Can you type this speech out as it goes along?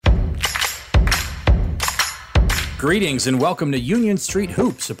Greetings and welcome to Union Street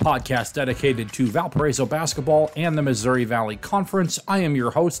Hoops, a podcast dedicated to Valparaiso basketball and the Missouri Valley Conference. I am your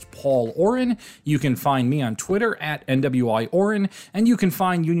host, Paul Oren. You can find me on Twitter at NWI Oren, and you can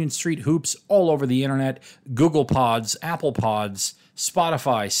find Union Street Hoops all over the internet, Google Pods, Apple Pods,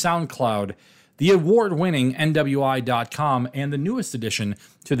 Spotify, SoundCloud, the award-winning NWI.com, and the newest addition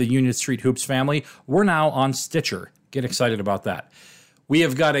to the Union Street Hoops family, we're now on Stitcher. Get excited about that. We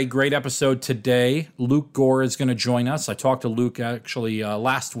have got a great episode today. Luke Gore is going to join us. I talked to Luke actually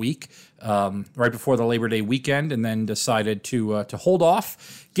last week, right before the Labor Day weekend, and then decided to hold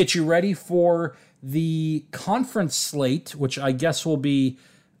off, get you ready for the conference slate, which I guess will be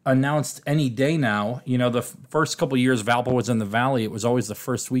announced any day now. You know, the first couple of years Valpo was in the Valley, it was always the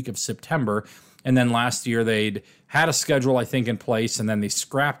first week of September. And then last year they'd had a schedule, I think, in place, and then they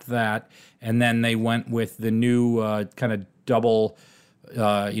scrapped that. And then they went with the new kind of double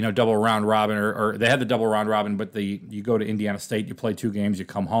round robin, or they had the double round robin, but you go to Indiana State, you play 2 games, you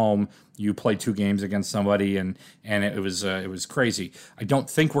come home, you play 2 games against somebody, and it was crazy. I don't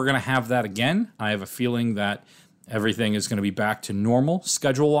think we're going to have that again. I have a feeling that everything is going to be back to normal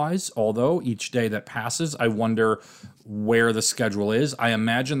schedule-wise, although each day that passes, I wonder where the schedule is. I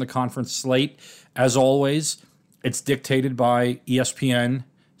imagine the conference slate, as always, it's dictated by ESPN,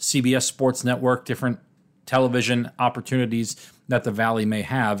 CBS Sports Network, different television opportunities that the Valley may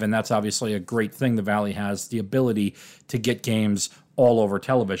have, and that's obviously a great thing. The Valley has the ability to get games all over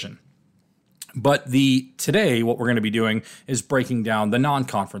television. But today, what we're going to be doing is breaking down the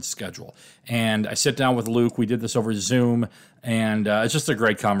non-conference schedule. And I sit down with Luke. We did this over Zoom, and it's just a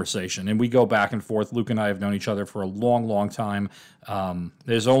great conversation. And we go back and forth. Luke and I have known each other for a long, long time.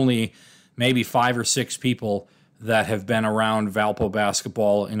 There's only maybe 5 or 6 people that have been around Valpo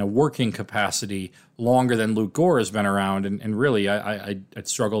basketball in a working capacity longer than Luke Gore has been around, and really, I'd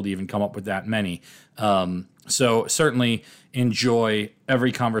struggle to even come up with that many. So certainly enjoy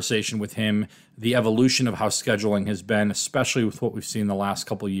every conversation with him, the evolution of how scheduling has been, especially with what we've seen the last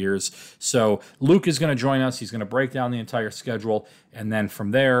couple of years. So Luke is going to join us. He's going to break down the entire schedule, and then from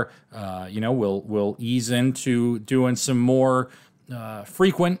there, we'll ease into doing some more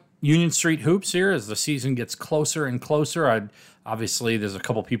frequent Union Street Hoops here as the season gets closer and closer. Obviously, there's a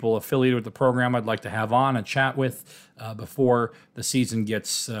couple people affiliated with the program I'd like to have on and chat with before the season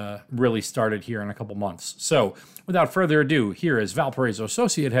gets really started here in a couple months. So, without further ado, here is Valparaiso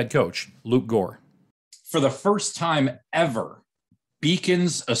Associate Head Coach Luke Gore. For the first time ever,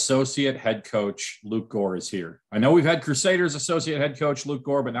 Beacons Associate Head Coach Luke Gore is here. I know we've had Crusaders Associate Head Coach Luke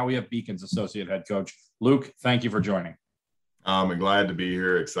Gore, but now we have Beacons Associate Head Coach. Luke, thank you for joining. I'm glad to be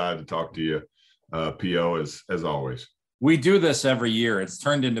here. Excited to talk to you, PO, as always. We do this every year. It's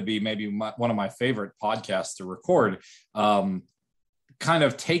turned into be maybe one of my favorite podcasts to record, kind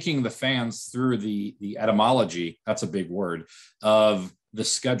of taking the fans through the etymology, that's a big word, of the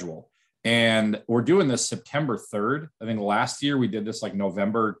schedule. And we're doing this September 3rd. I think last year we did this like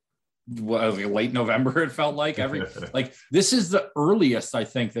late November, it felt like. This is the earliest I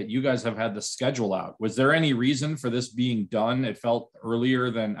think that you guys have had the schedule out. Was there any reason for this being done? It felt earlier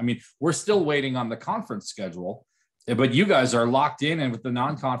than, we're still waiting on the conference schedule, but you guys are locked in, and with the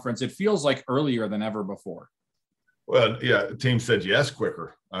non-conference, it feels like earlier than ever before. Well, yeah, the team said yes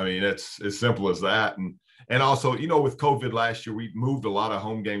quicker. It's as simple as that. And also, with COVID last year, we moved a lot of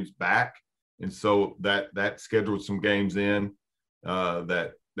home games back. And so that scheduled some games in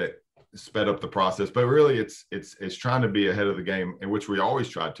that sped up the process, but really it's trying to be ahead of the game, in which we always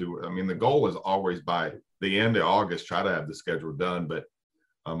try to. The goal is always by the end of August, try to have the schedule done. But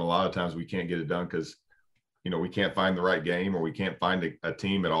a lot of times we can't get it done because, we can't find the right game, or we can't find a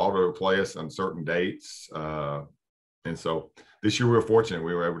team at all to play us on certain dates. And so this year we were fortunate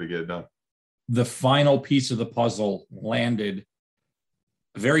we were able to get it done. The final piece of the puzzle landed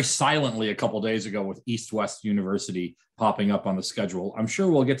very silently a couple days ago with East-West University popping up on the schedule. I'm sure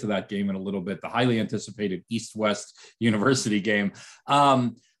we'll get to that game in a little bit, the highly anticipated East-West University game. I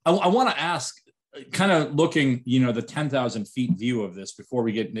want to ask, kind of looking, the 10,000 feet view of this before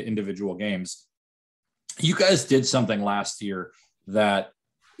we get into individual games. You guys did something last year that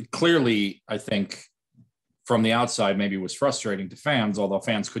clearly, I think, from the outside maybe was frustrating to fans, although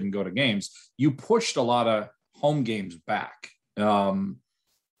fans couldn't go to games. You pushed a lot of home games back.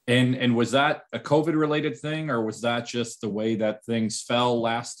 And was that a COVID related thing, or was that just the way that things fell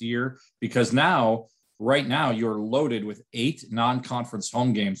last year? Because right now you're loaded with 8 non-conference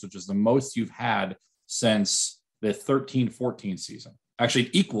home games, which is the most you've had since the 13-14 season. Actually,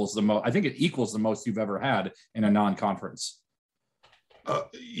 it equals the most. I think it equals the most you've ever had in a non-conference.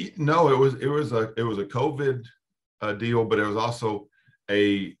 No, it was a COVID deal, but it was also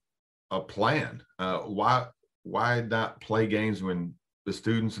a plan. Why why not play games when the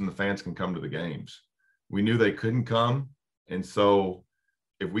students and the fans can come to the games? We knew they couldn't come. And so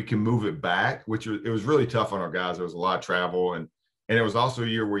if we can move it back, it was really tough on our guys. There was a lot of travel, and it was also a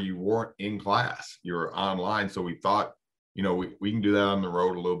year where you weren't in class, you were online. So we thought, we can do that on the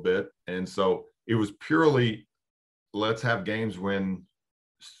road a little bit. And so it was purely, let's have games when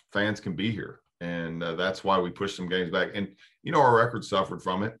fans can be here. And that's why we pushed some games back. And, our record suffered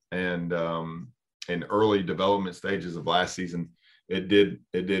from it. And in early development stages of last season, it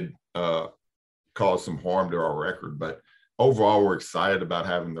did cause some harm to our record. But overall, we're excited about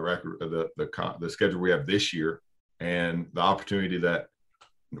having the record, the schedule we have this year, and the opportunity that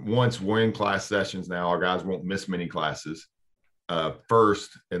once we're in class sessions now, our guys won't miss many classes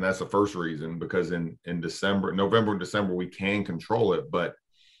first. And that's the first reason, because in November and December, we can control it. But,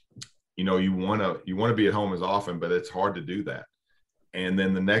 you want to be at home as often, but it's hard to do that. And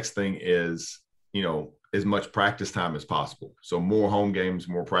then the next thing is, as much practice time as possible. So more home games,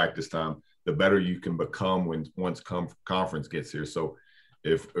 more practice time, the better you can become once conference gets here. So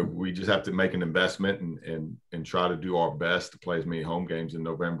if we just have to make an investment and try to do our best to play as many home games in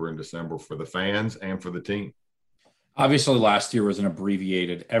November and December for the fans and for the team. Obviously, last year was an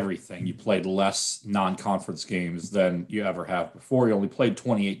abbreviated everything. You played less non-conference games than you ever have before. You only played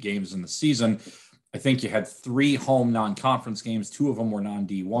 28 games in the season. I think you had 3 home non-conference games. 2 of them were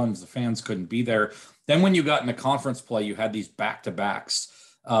non-D1s. The fans couldn't be there. Then when you got into conference play, you had these back-to-backs.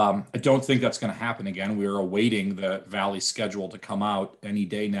 I don't think that's going to happen again. We are awaiting the Valley schedule to come out any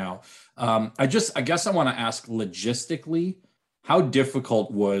day now. I guess I want to ask logistically, how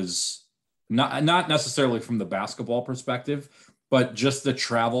difficult was, not necessarily from the basketball perspective, but just the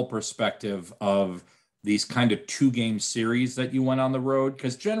travel perspective of these kind of 2-game series that you went on the road?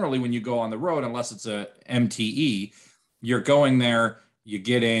 Because generally when you go on the road, unless it's a MTE, you're going there, you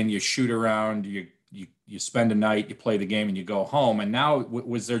get in, you shoot around, you spend a night, you play the game, and you go home. And now,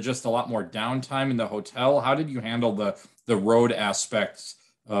 was there just a lot more downtime in the hotel? How did you handle the road aspects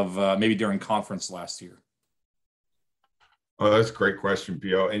of maybe during conference last year? Oh, that's a great question,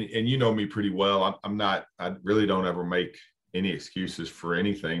 P.O. And you know me pretty well. I really don't ever make any excuses for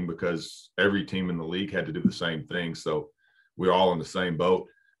anything, because every team in the league had to do the same thing. So we're all in the same boat.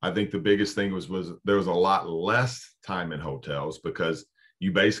 I think the biggest thing was there was a lot less time in hotels, because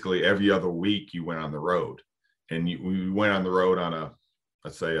you basically every other week you went on the road, and we went on the road on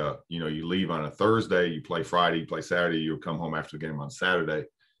let's say you leave on a Thursday, you play Friday, you play Saturday, you come home after the game on Saturday.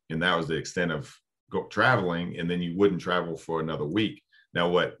 And that was the extent of traveling. And then you wouldn't travel for another week.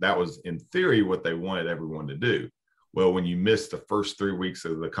 Now, that was in theory what they wanted everyone to do. Well, when you miss the first 3 weeks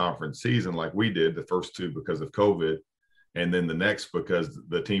of the conference season, like we did, the first 2 because of COVID, and then the next because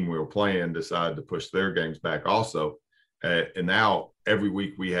the team we were playing decided to push their games back also. And now every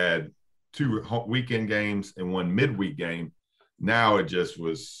week we had 2 weekend games and 1 midweek game. Now it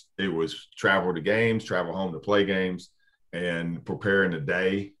was travel to games, travel home to play games, and preparing a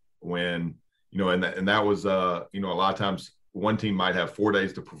day when, and that was, a lot of times one team might have 4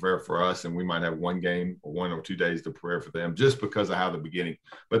 days to prepare for us, and we might have 1 game or 1 or 2 days to prepare for them, just because of how the beginning.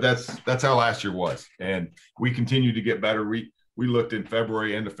 But that's how last year was. And we continue to get better. We looked in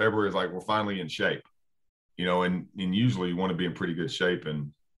February, end of February, is like, we're finally in shape, and usually you want to be in pretty good shape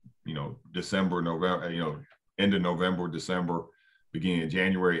in, December, November, end of November, December, beginning of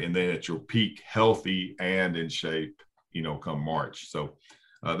January, and then at your peak, healthy and in shape, come March. So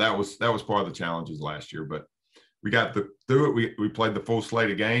that was part of the challenges last year, but we got through it. We played the full slate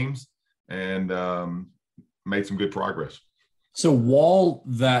of games and made some good progress. So while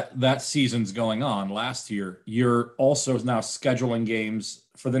that season's going on last year, you're also now scheduling games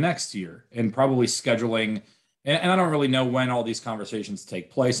for the next year, and probably scheduling. And I don't really know when all these conversations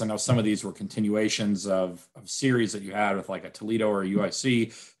take place. I know some of these were continuations of series that you had with like a Toledo or a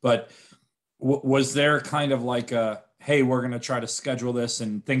UIC, but was there kind of like a, hey, we're going to try to schedule this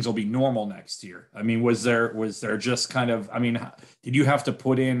and things will be normal next year? I mean, was there just kind of, did you have to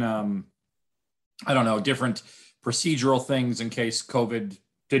put in, different procedural things in case COVID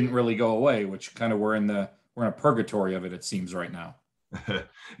didn't really go away, which kind of we're in a purgatory of it, it seems right now.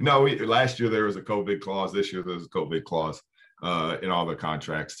 No, last year there was a COVID clause. This year there's a COVID clause in all the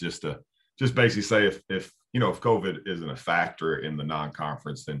contracts, just basically say if COVID isn't a factor in the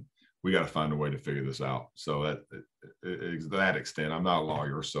non-conference, then we got to find a way to figure this out. So to that extent, I'm not a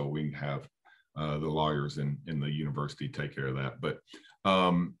lawyer, so we can have the lawyers in the university take care of that. But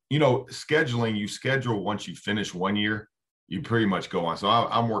scheduling, you schedule once you finish 1 year, you pretty much go on. So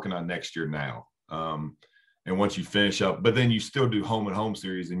I'm working on next year now. And once you finish up, but then you still do home and home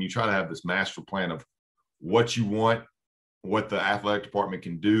series, and you try to have this master plan of what you want, what the athletic department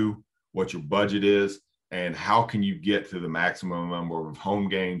can do, what your budget is, and how can you get to the maximum number of home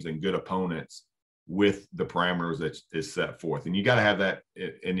games and good opponents with the parameters that is set forth. And you got to have that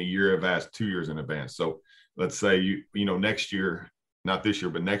in a year advance, 2 years in advance. So let's say, you know, next year, not this year,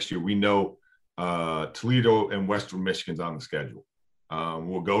 but next year, we know Toledo and Western Michigan's on the schedule.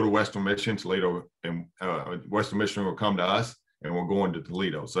 We'll go to Western Michigan, Toledo, and Western Michigan will come to us, and we're going to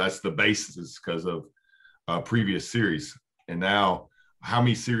Toledo. So that's the basis because of previous series. And now, how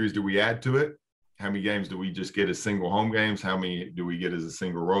many series do we add to it? How many games do we just get as single home games? How many do we get as a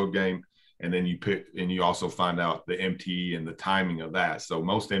single road game? And then you pick, and you also find out the MTE and the timing of that. So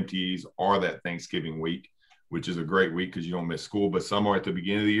most MTEs are that Thanksgiving week, which is a great week because you don't miss school, but some are at the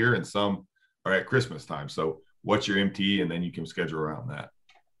beginning of the year and some are at Christmas time. So what's your MTE? And then you can schedule around that.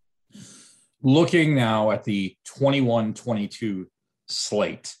 Looking now at the 21-22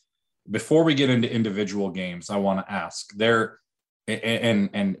 slate, before we get into individual games, I want to ask there,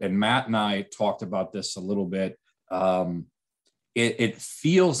 and Matt and I talked about this a little bit. It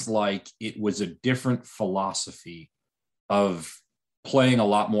feels like it was a different philosophy of playing a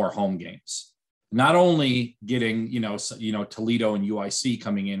lot more home games. Not only getting, Toledo and UIC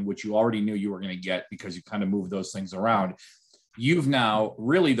coming in, which you already knew you were going to get because you kind of moved those things around. You've now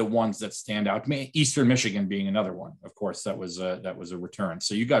really the ones that stand out to me, Eastern Michigan being another one. Of course, that was a return.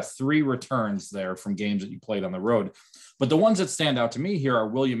 So you got 3 returns there from games that you played on the road. But the ones that stand out to me here are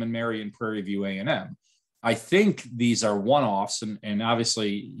William and Mary and Prairie View A&M. I think these are one-offs, and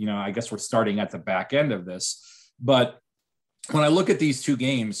obviously, I guess we're starting at the back end of this. But when I look at these 2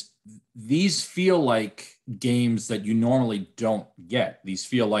 games, these feel like games that you normally don't get. These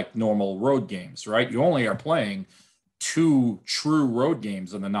feel like normal road games, right? You only are playing 2 true road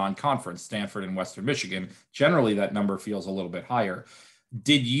games in the non-conference, Stanford and Western Michigan. Generally, that number feels a little bit higher.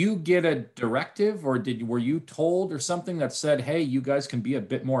 Did you get a directive, or were you told or something that said, hey, you guys can be a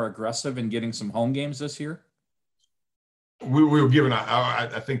bit more aggressive in getting some home games this year? We were given,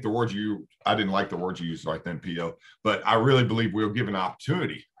 I think the words I didn't like the words you used right then, P.O., but I really believe we were given an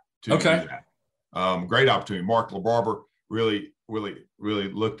opportunity to do that. Great opportunity. Mark LaBarber really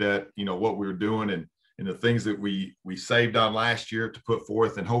looked at, what we were doing and the things that we saved on last year to put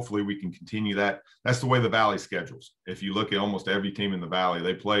forth, and hopefully we can continue that. That's the way the Valley schedules. If you look at almost every team in the Valley,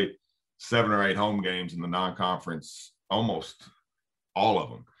 they play 7 or 8 home games in the non-conference, almost all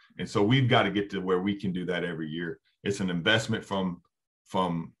of them. And so we've got to get to where we can do that every year. It's an investment from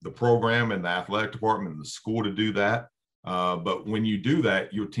the program and the athletic department and the school to do that. But when you do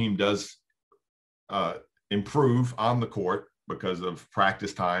that, your team does improve on the court because of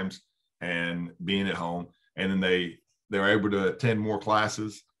practice times and being at home. And then they're able to attend more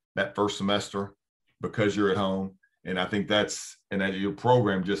classes that first semester because you're at home. And I think that your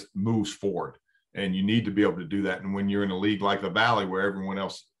program just moves forward, and you need to be able to do that. And when you're in a league like the Valley where everyone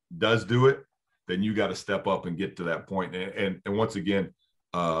else does do it, then you got to step up and get to that point. And once again,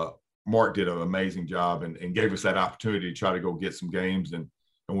 Mark did an amazing job and gave us that opportunity to try to go get some games. And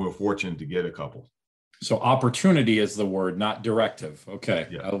we were fortunate to get a couple. So opportunity is the word, not directive. Okay.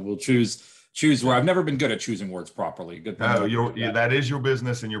 Yeah. We'll choose where I've never been good at choosing words properly. Good. That is your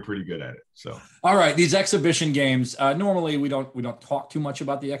business, and you're pretty good at it. So, all right. These exhibition games, normally we don't talk too much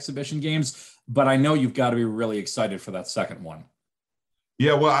about the exhibition games, but I know you've got to be really excited for that second one.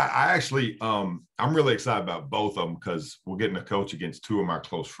 Yeah, well, I actually, I'm really excited about both of them because we're getting to coach against 2 of my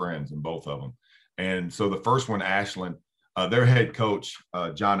close friends in both of them. And so the first one, Ashland, their head coach,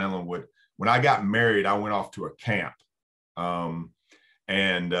 John Ellenwood, when I got married, I went off to a camp.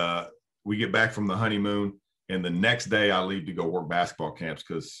 And we get back from the honeymoon, and the next day I leave to go work basketball camps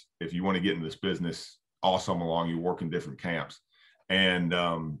because if you want to get in this business all summer long, you work in different camps. And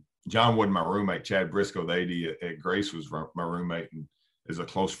John wasn't my roommate. Chad Briscoe, the AD at Grace, was my roommate and is a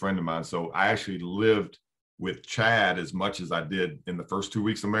close friend of mine. So I actually lived with Chad as much as I did in the first 2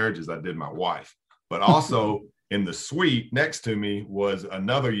 weeks of marriage as I did my wife. But also in the suite next to me was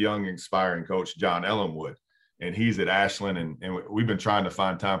another young, inspiring coach, John Ellenwood. And he's at Ashland, and we've been trying to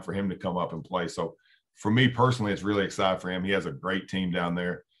find time for him to come up and play. So for me personally, it's really exciting for him. He has a great team down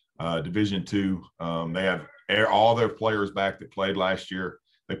there, Division II. They have all their players back that played last year.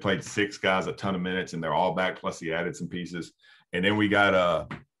 They played 6 guys a ton of minutes, and they're all back, plus he added some pieces. And then we got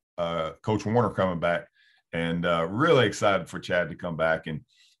Coach Warner coming back, and really excited for Chad to come back. And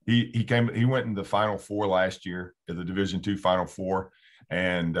he went in the Final Four last year at the Division II Final Four,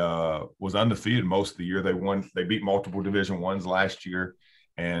 and was undefeated most of the year. They beat multiple Division I's last year,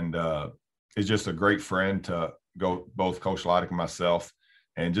 and is just a great friend to go, both Coach Leidick and myself,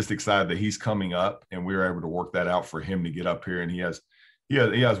 and just excited that he's coming up, and we were able to work that out for him to get up here. And he has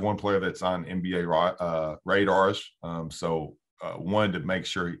one player that's on NBA radars, so wanted to make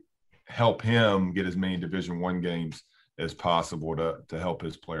sure help him get as many Division I games as possible to help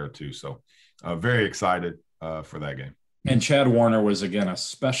his player too. So very excited for that game. And Chad Warner was, again, a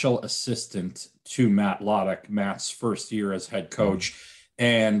special assistant to Matt Loddick, Matt's first year as head coach.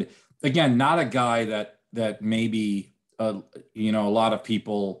 And again, not a guy that maybe, a lot of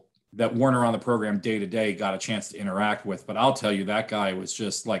people that weren't around the program day to day got a chance to interact with. But I'll tell you, that guy was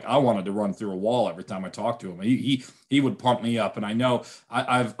just like, I wanted to run through a wall every time I talked to him. He would pump me up. And I know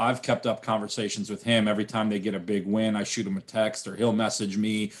I've kept up conversations with him every time they get a big win. I shoot him a text, or he'll message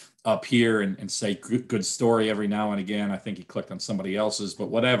me up here and say good story every now and again. I think he clicked on somebody else's, but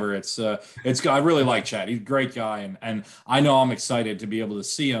whatever. It's I really like Chad. He's a great guy. And I know I'm excited to be able to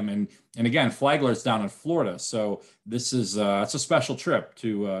see him. And again, Flagler's down in Florida. So this is it's a special trip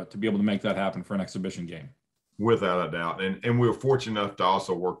to be able to make that happen for an exhibition game. Without a doubt. And we were fortunate enough to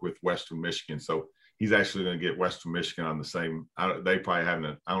also work with Western Michigan. So he's actually going to get Western Michigan on the same. They probably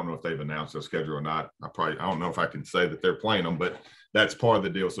haven't. I don't know if they've announced their schedule or not. I don't know if I can say that they're playing them, but that's part of the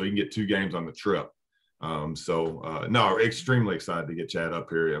deal. So he can get 2 games on the trip. No, extremely excited to get Chad up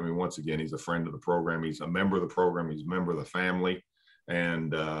here. I mean, once again, he's a friend of the program. He's a member of the program. He's a member of the family,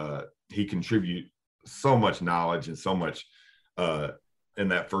 and he contributes so much knowledge and so much in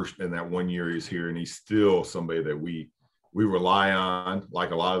that 1 year he's here, and he's still somebody that we rely on,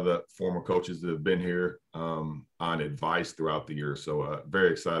 like a lot of the former coaches that have been here, on advice throughout the year. So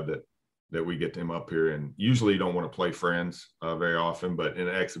very excited that we get him up here. And usually you don't want to play friends very often, but in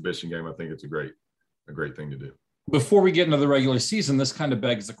an exhibition game, I think it's a great thing to do. Before we get into the regular season, this kind of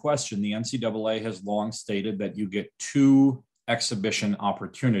begs the question. The NCAA has long stated that you get 2 exhibition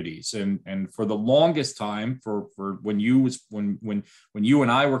opportunities, and for the longest time, for when you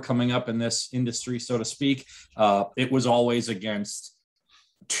and I were coming up in this industry, so to speak, it was always against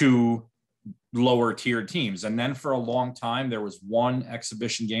 2 lower tiered teams. And then for a long time, there was 1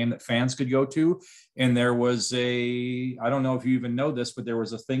 exhibition game that fans could go to. And there was I don't know if you even know this, but there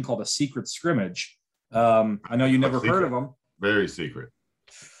was a thing called a secret scrimmage. I know you never heard of them. Very secret.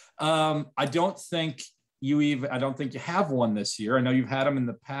 I don't think you have one this year. I know you've had them in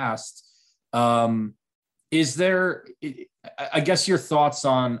the past. Is there, I guess, your thoughts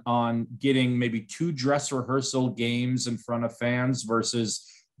on getting maybe 2 dress rehearsal games in front of fans versus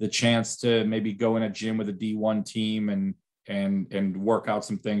the chance to maybe go in a gym with a D1 team and work out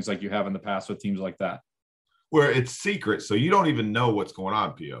some things like you have in the past with teams like that? Where it's secret, so you don't even know what's going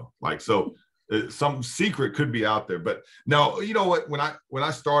on, P.O. Some secret could be out there. But no, you know what? When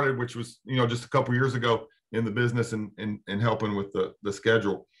I started, which was just a couple years ago in the business and helping with the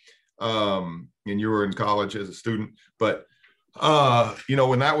schedule, and you were in college as a student, but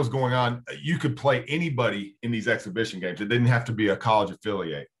when that was going on, you could play anybody in these exhibition games. It didn't have to be a college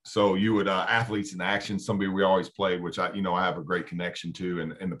affiliate. So you would Athletes in Action, somebody we always played, which I have a great connection to,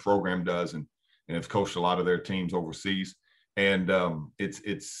 and the program does, and have coached a lot of their teams overseas. And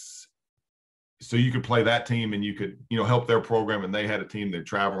it's so you could play that team, and you could help their program, and they had a team that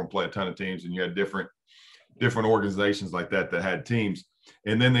travel and play a ton of teams, and you had different organizations like that had teams.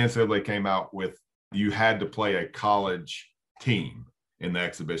 And then the NCAA came out with, you had to play a college team in the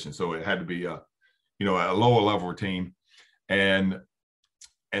exhibition, so it had to be a lower level team, and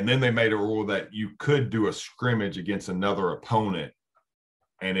then they made a rule that you could do a scrimmage against another opponent,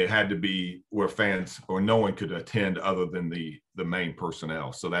 and it had to be where fans or no one could attend other than the main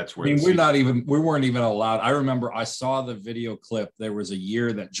personnel. So that's where we weren't even allowed. I remember I saw the video clip. There was a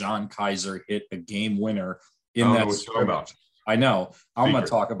year that John Kaiser hit a game winner in that scrimmage. I know. I'm going to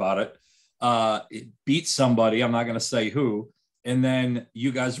talk about it. It beat somebody. I'm not going to say who. And then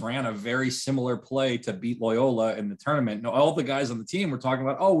you guys ran a very similar play to beat Loyola in the tournament. No, all the guys on the team were talking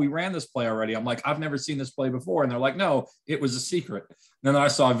about, oh, we ran this play already. I'm like, I've never seen this play before. And they're like, no, it was a secret. And then I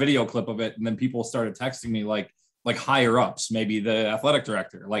saw a video clip of it. And then people started texting me like higher ups, maybe the athletic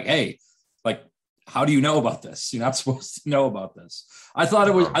director, like, hey, like, how do you know about this? You're not supposed to know about this. I thought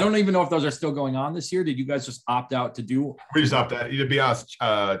it was, I don't even know if those are still going on this year. Did you guys just opt out to do? We just opted out. To be honest,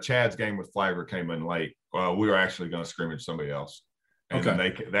 Chad's game with Flagler came in late. We were actually going to scrimmage somebody else. And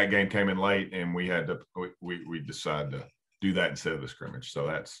then that game came in late, and we had to, we decided to do that instead of the scrimmage. So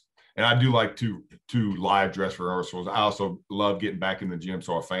and I do like two live dress rehearsals. I also love getting back in the gym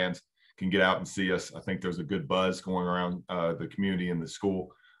so our fans can get out and see us. I think there's a good buzz going around the community and the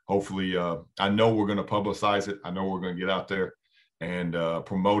school. Hopefully, I know we're going to publicize it. I know we're going to get out there and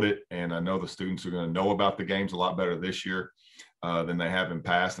promote it. And I know the students are going to know about the games a lot better this year than they have in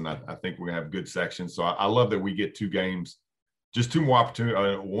past. And I think we're going to have good sections. So I love that we get 2 games, just 2 more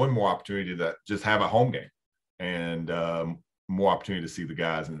opportunity, one more opportunity to just have a home game, and more opportunity to see the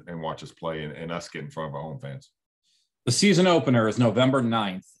guys and watch us play, and us get in front of our home fans. The season opener is November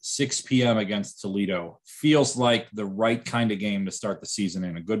 9th, 6 p.m. against Toledo. Feels like the right kind of game to start the season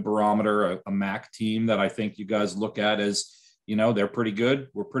in. A good barometer, a MAC team that I think you guys look at as, they're pretty good.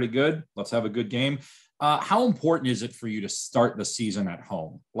 We're pretty good. Let's have a good game. How important is it for you to start the season at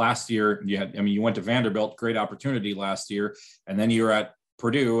home? Last year, you went to Vanderbilt, great opportunity last year, and then you were at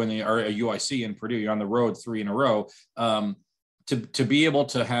Purdue or UIC in Purdue. You're on the road 3 in a row. To be able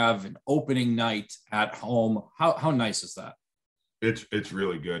to have an opening night at home, how nice is that? It's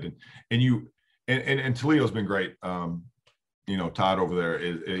really good, and Toledo's been great. Todd over there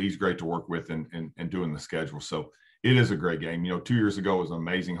he's great to work with and doing the schedule. So it is a great game. 2 years ago was an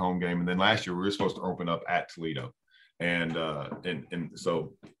amazing home game, and then last year we were supposed to open up at Toledo, and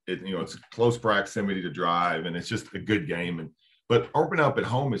so it's close proximity to drive, and it's just a good game. But opening up at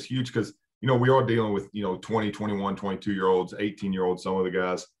home is huge because we are dealing with 20, 21, 22-year-olds, 18-year-olds, some of the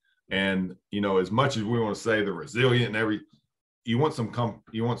guys, and as much as we want to say they're resilient and you want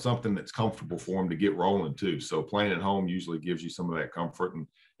something that's comfortable for them to get rolling too. So playing at home usually gives you some of that comfort.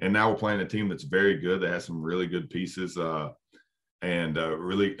 And now we're playing a team that's very good. That has some really good pieces. They're going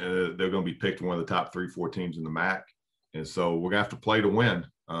to be picked one of the top 3-4 teams in the MAC. And so we're going to have to play to win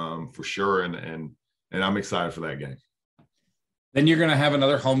for sure. And I'm excited for that game. Then you're going to have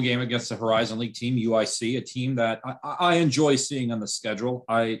another home game against the Horizon League team, UIC, a team that I enjoy seeing on the schedule.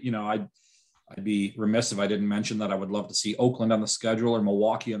 I'd be remiss if I didn't mention that I would love to see Oakland on the schedule or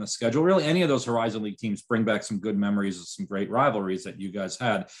Milwaukee on the schedule. Really, any of those Horizon League teams bring back some good memories of some great rivalries that you guys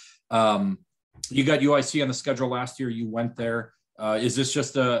had. You got UIC on the schedule last year. You went there. Is this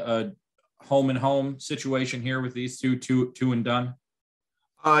just a home and home situation here with these two and done?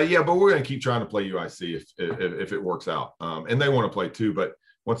 Yeah, but we're going to keep trying to play UIC if it works out. And they want to play too. But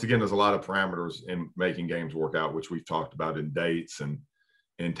once again, there's a lot of parameters in making games work out, which we've talked about in dates and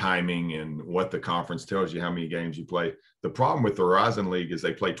timing and what the conference tells you, how many games you play. The problem with the Horizon League is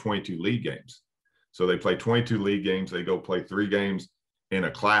they play 22 league games. So they play 22 league games. They go play 3 games in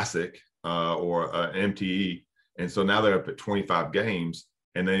a classic or an MTE. And so now they're up at 25 games,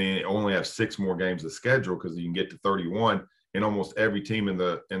 and they only have 6 more games to schedule because you can get to 31. And almost every team in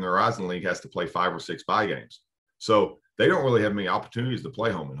the Horizon League has to play 5 or 6 bye games. So they don't really have many opportunities to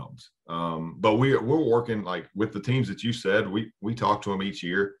play home and homes. But we're working like with the teams that you said. We talk to them each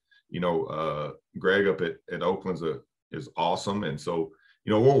year. Greg up at Oakland's is awesome, and so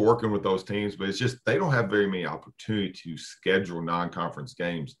we're working with those teams. But it's just they don't have very many opportunities to schedule non-conference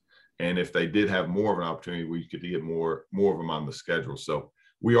games. And if they did have more of an opportunity, we could get more of them on the schedule. So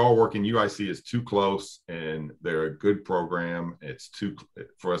we are working. UIC is too close, and they're a good program. It's too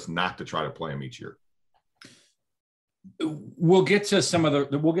for us not to try to play them each year. We'll get to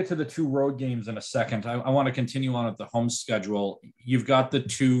the 2 road games in a second. I want to continue on with the home schedule. You've got the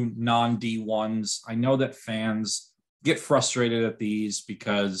 2 non-D1s. I know that fans get frustrated at these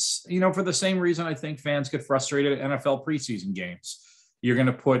because, for the same reason I think fans get frustrated at NFL preseason games. You're going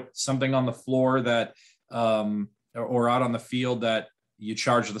to put something on the floor that, or out on the field that you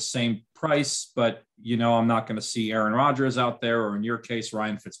charge the same price, but, I'm not going to see Aaron Rodgers out there, or in your case,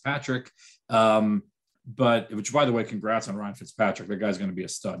 Ryan Fitzpatrick. Which, by the way, congrats on Ryan Fitzpatrick. That guy's going to be a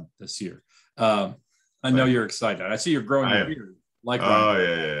stud this year. I know you're excited. I see you're growing your beard.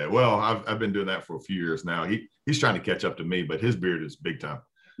 Yeah. Well, I've been doing that for a few years now. He's trying to catch up to me, but his beard is big time.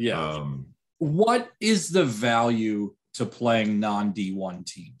 Yeah. What is the value to playing non-D1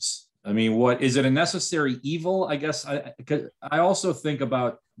 teams? I mean, what is it a necessary evil? I guess I also think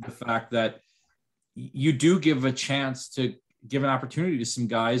about the fact that you do give a chance to give an opportunity to some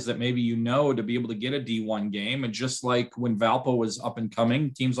guys that maybe to be able to get a D1 game. And just like when Valpo was up and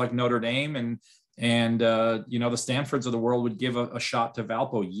coming, teams like Notre Dame and the Stanfords of the world would give a shot to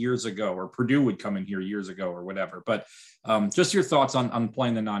Valpo years ago, or Purdue would come in here years ago or whatever. But just your thoughts on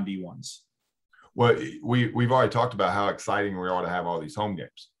playing the non-D1s. Well, we've already talked about how exciting we are to have all these home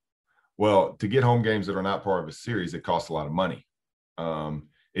games. Well, to get home games that are not part of a series, it costs a lot of money.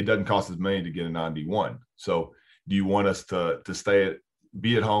 It doesn't cost as many to get a non-D1. So do you want us to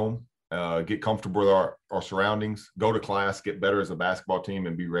be at home, get comfortable with our surroundings, go to class, get better as a basketball team,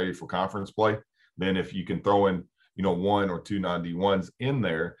 and be ready for conference play? Then if you can throw in, 1 or 2 non-D1s in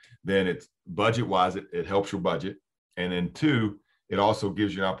there, then it's budget-wise, it helps your budget. And then 2, it also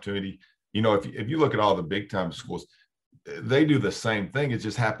gives you an opportunity. If you look at all the big-time schools, they do the same thing. It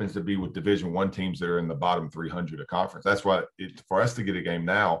just happens to be with Division I teams that are in the bottom 300 of conference. That's why for us to get a game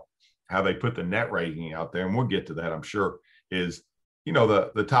now, how they put the net rating out there, and we'll get to that, I'm sure, is,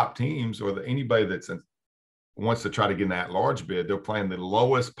 the top teams or anybody wants to try to get in that large bid, they're playing the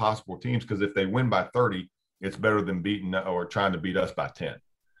lowest possible teams, because if they win by 30, it's better than beating or trying to beat us by 10.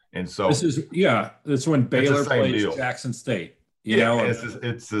 And so that's when it's the Baylor same plays deal. Jackson State, Yeah,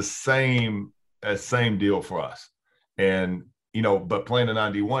 it's the same deal for us. And but playing a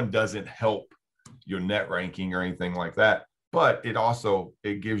 91 doesn't help your net ranking or anything like that. But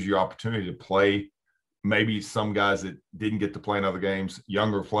it gives you opportunity to play maybe some guys that didn't get to play in other games,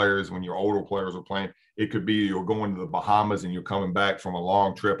 younger players. When your older players are playing, it could be you're going to the Bahamas and you're coming back from a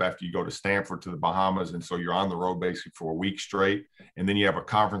long trip after you go to Stanford to the Bahamas. And so you're on the road basically for a week straight. And then you have a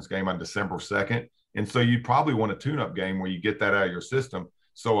conference game on December 2nd. And so you probably want a tune-up game where you get that out of your system.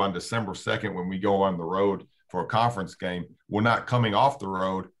 So on December 2nd, when we go on the road for a conference game, we're not coming off the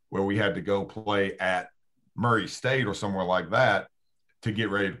road where we had to go play at Murray State or somewhere like that to get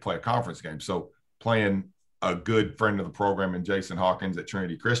ready to play a conference game. So playing a good friend of the program in Jason Hawkins at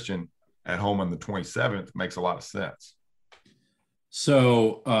Trinity Christian at home on the 27th makes a lot of sense.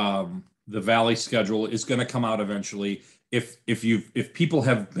 So the Valley schedule is going to come out eventually. If people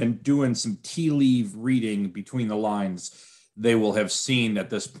have been doing some tea leaf reading between the lines, they will have seen at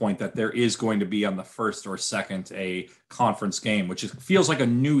this point that there is going to be on the first or second a conference game, which feels like a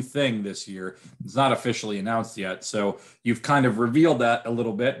new thing this year. It's not officially announced yet. So you've kind of revealed that a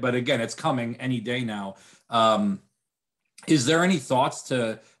little bit, but again, it's coming any day now. Is there any thoughts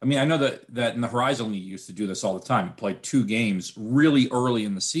to, I mean, I know that in the Horizon League you used to do this all the time. You played 2 games really early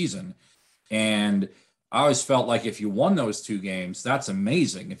in the season. And I always felt like if you won those 2 games, that's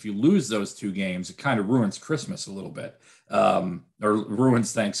amazing. If you lose those 2 games, it kind of ruins Christmas a little bit, or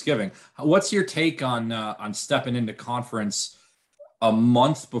ruins Thanksgiving. What's your take on stepping into conference a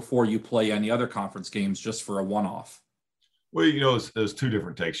month before you play any other conference games just for a one-off? Well, there's 2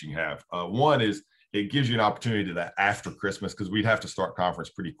 different takes you can have. One is it gives you an opportunity to that after Christmas, because we'd have to start conference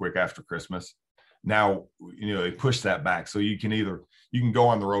pretty quick after Christmas. Now, they push that back. So you can go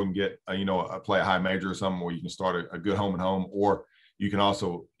on the road and get, play a high major or something, or you can start a good home and home, or you can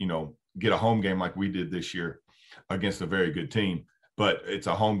also, get a home game like we did this year against a very good team, but it's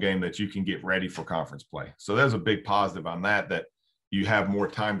a home game that you can get ready for conference play. So there's a big positive on that you have more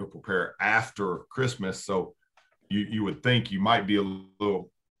time to prepare after Christmas. So you would think you might be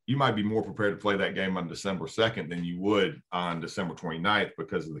more prepared to play that game on December 2nd than you would on December 29th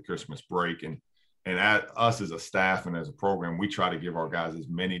because of the Christmas break. And at us as a staff and as a program, we try to give our guys as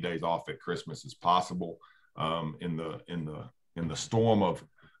many days off at Christmas as possible. In the storm of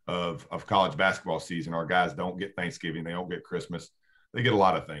college basketball season, our guys don't get Thanksgiving, they don't get Christmas, they get a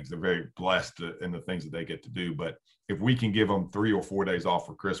lot of things. They're very blessed in the things that they get to do. But if we can give them 3 or 4 days off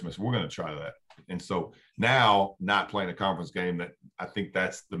for Christmas, we're going to try that. And so now, not playing a conference game, that I think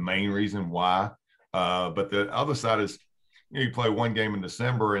that's the main reason why. But the other side is, you play 1 game in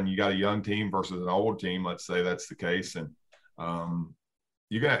December and you got a young team versus an old team. Let's say that's the case. And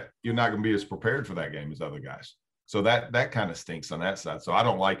you're not going to be as prepared for that game as other guys. So that kind of stinks on that side. So I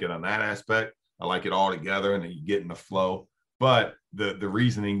don't like it on that aspect. I like it all together and then you get in the flow. But the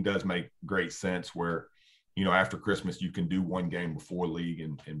reasoning does make great sense where, after Christmas, you can do 1 game before league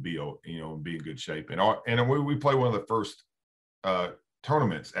and be in good shape. And we play one of the first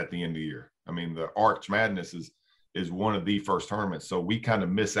tournaments at the end of the year. I mean, the Arch Madness is one of the first tournaments. So we kind of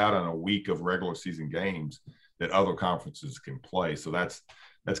miss out on a week of regular season games that other conferences can play. So that's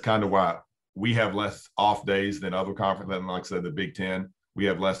kind of why we have less off days than other conferences. Like I said, the Big Ten, we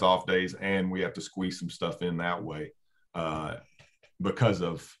have less off days and we have to squeeze some stuff in that way because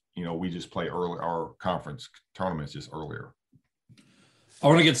of, we just play early, our conference tournaments just earlier. I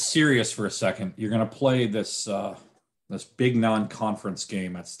want to get serious for a second. You're going to play this big non-conference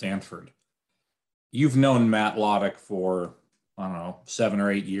game at Stanford. You've known Matt Loddick for, I don't know, 7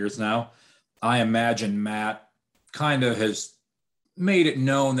 or 8 years now. I imagine Matt kind of has made it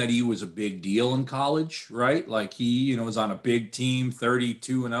known that he was a big deal in college, right? Like he, was on a big team,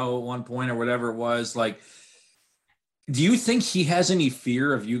 32-0 at one point or whatever it was. Like, do you think he has any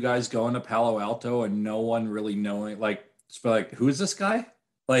fear of you guys going to Palo Alto and no one really knowing, like, who is this guy?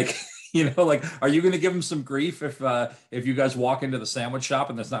 Like, are you going to give him some grief if you guys walk into the sandwich shop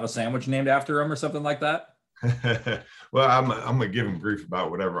and there's not a sandwich named after him or something like that? Well, I'm going to give him grief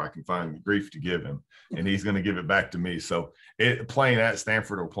about whatever I can find grief to give him, and he's going to give it back to me. So playing at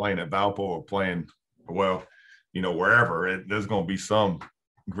Stanford or playing at Valpo or playing, wherever, there's going to be some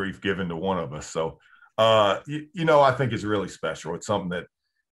grief given to one of us. So, I think it's really special. It's something that,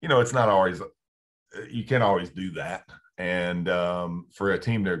 it's not always, you can't always do that. And for a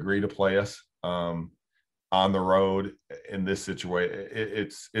team to agree to play us on the road in this situation,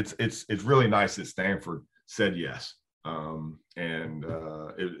 it's really nice that Stanford said yes.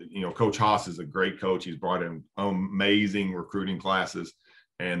 Coach Haas is a great coach. He's brought in amazing recruiting classes,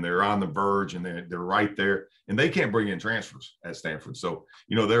 and they're on the verge, and they're right there, and they can't bring in transfers at Stanford. So,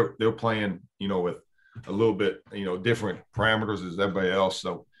 they're playing, with a little bit, different parameters as everybody else.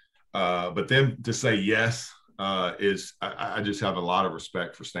 So, but then to say yes is I just have a lot of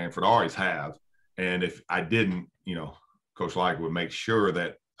respect for Stanford. I always have. And if I didn't, Coach Like would make sure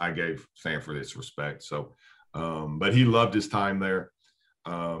that I gave Stanford its respect. So, but he loved his time there.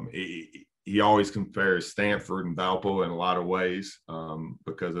 He always compares Stanford and Valpo in a lot of ways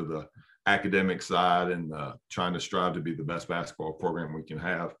because of the academic side and trying to strive to be the best basketball program we can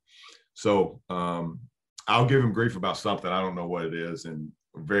have. So I'll give him grief about something. I don't know what it is. And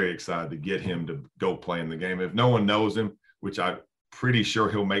I'm very excited to get him to go play in the game. If no one knows him, which I'm pretty sure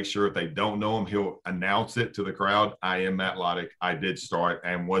he'll make sure if they don't know him, he'll announce it to the crowd. I am Matt Loddick. I did start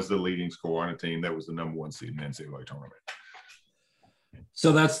and was the leading scorer on a team that was the number 1 seed in the NCAA tournament.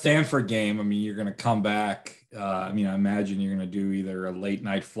 So that Stanford game, I mean, you're going to come back. I imagine you're going to do either a late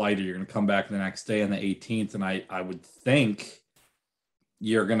night flight or you're going to come back the next day on the 18th. And I would think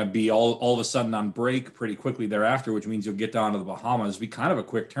you're going to be all of a sudden on break pretty quickly thereafter, which means you'll get down to the Bahamas. It'll be kind of a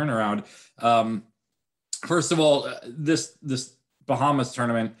quick turnaround. First of all, this Bahamas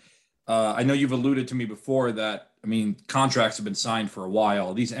tournament, I know you've alluded to me before that, contracts have been signed for a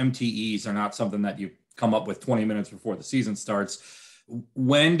while. These MTEs are not something that you come up with 20 minutes before the season starts.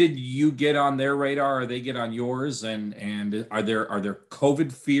 When did you get on their radar, or they get on yours? And are there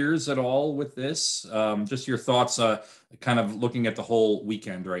COVID fears at all with this? Just your thoughts, kind of looking at the whole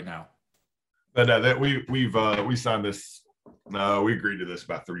weekend right now. But that we signed this. We agreed to this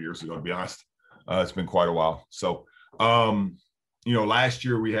about 3 years ago. To be honest, it's been quite a while. So, last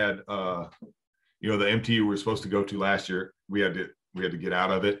year we had, the MTE we were supposed to go to last year. We had to get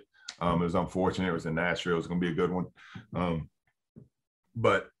out of it. It was unfortunate. It was in Nashville. It was going to be a good one.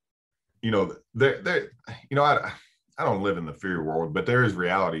 But I don't live in the fear world, but there is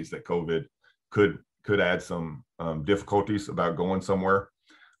realities that COVID could add some difficulties about going somewhere.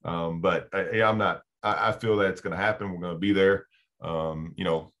 But I feel that it's going to happen. We're going to be there.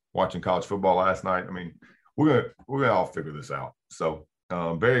 Watching college football last night. We're gonna all figure this out. So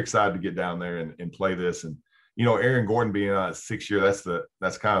very excited to get down there and play this. And Aaron Gordon being on his 6th year,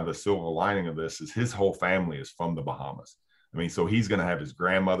 that's kind of the silver lining of this, is his whole family is from the Bahamas. So he's going to have his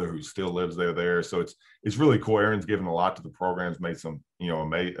grandmother who still lives there. So it's really cool. Aaron's given a lot to the programs, made some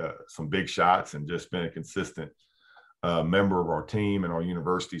big shots, and just been a consistent member of our team and our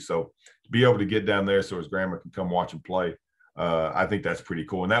university. So to be able to get down there so his grandma can come watch him play, I think that's pretty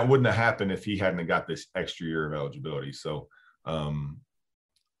cool. And that wouldn't have happened if he hadn't got this extra year of eligibility. So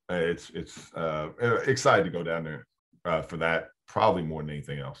it's excited to go down there for that, probably more than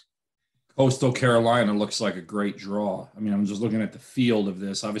anything else. Coastal Carolina looks like a great draw. I'm just looking at the field of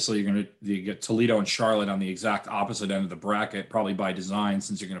this. Obviously, you get Toledo and Charlotte on the exact opposite end of the bracket, probably by design,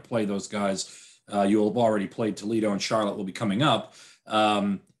 since you're going to play those guys. You'll have already played Toledo, and Charlotte will be coming up.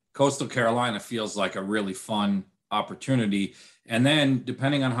 Coastal Carolina feels like a really fun opportunity. And then,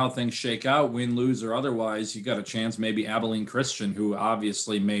 depending on how things shake out, win, lose, or otherwise, you got a chance. Maybe Abilene Christian, who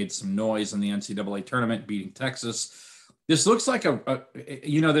obviously made some noise in the NCAA tournament, beating Texas. This looks like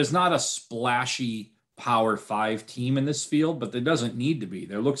there's not a splashy Power 5 team in this field, but there doesn't need to be.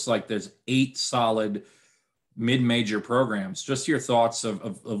 There looks like there's 8 solid mid-major programs. Just your thoughts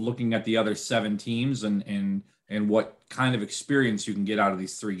of looking at the other 7 teams and what kind of experience you can get out of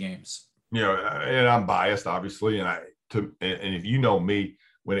these 3 games. And I'm biased, obviously, and if you know me,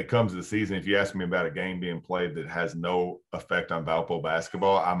 when it comes to the season, if you ask me about a game being played that has no effect on Valpo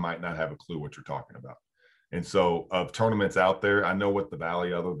basketball, I might not have a clue what you're talking about. And so of tournaments out there, I know what the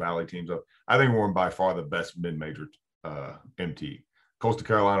other Valley teams are. I think we're by far the best mid-major MT. Coastal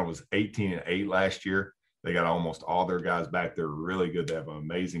Carolina was 18-8 last year. They got almost all their guys back. They're really good. They have an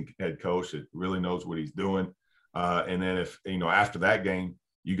amazing head coach that really knows what he's doing. And then if, after that game,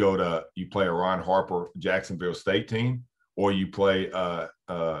 you play a Ron Harper Jacksonville State team, or you play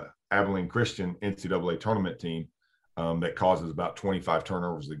Abilene Christian NCAA tournament team that causes about 25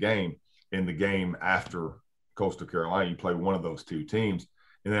 turnovers a game. In the game after Coastal Carolina, you play one of those 2 teams.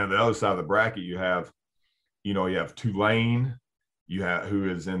 And then on the other side of the bracket, you have Tulane, who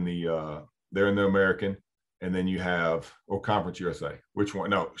is in they're in the American, and then you have Conference USA. Which one?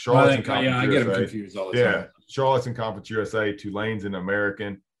 No, Charlotte's in Conference USA. I get them confused all the time. Yeah, Charlotte's in Conference USA, Tulane's in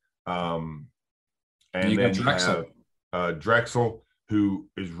American. And then Drexel. You have Drexel, who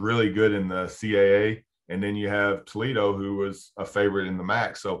is really good in the CAA. And then you have Toledo, who was a favorite in the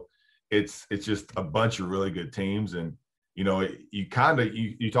MAC. So it's just a bunch of really good teams. And, you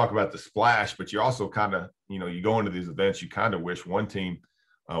talk about the splash, but you also kind of, you go into these events, you kind of wish one team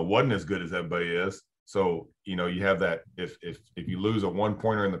wasn't as good as everybody is, So, you have that if you lose a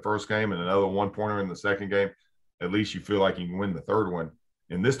 1-pointer in the first game and another 1-pointer in the second game, at least you feel like you can win the third one.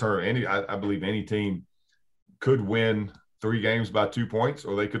 In this tournament, I believe any team could win 3 games by 2 points,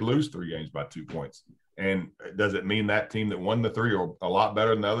 or they could lose 3 games by 2 points. And does it mean that team that won the 3 are a lot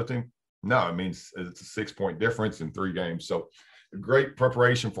better than the other team? No, it means it's a 6-point difference in 3 games. So great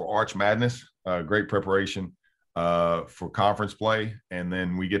preparation for Arch Madness, great preparation for conference play. And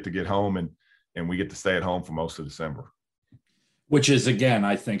then we get home and we get to stay at home for most of December. Which is, again,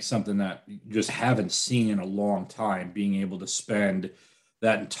 I think something that you just haven't seen in a long time, being able to spend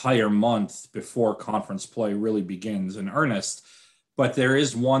that entire month before conference play really begins in earnest. But there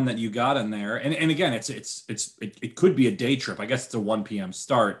is one that you got in there. And again, it could be a day trip. I guess it's a 1 p.m.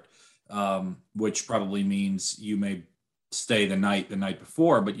 start, which probably means you may stay the night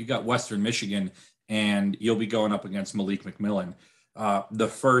before, but you got Western Michigan and you'll be going up against Malik McMillan. The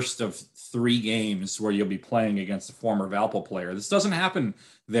first of 3 games where you'll be playing against a former Valpo player. This doesn't happen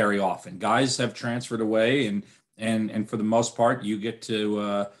very often. Guys have transferred away and for the most part, you get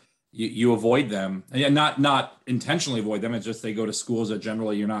to you avoid them, and not intentionally avoid them. It's just they go to schools that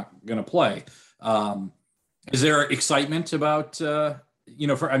generally you're not going to play. Is there excitement about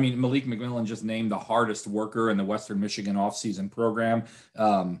Malik McMillan just named the hardest worker in the Western Michigan offseason program?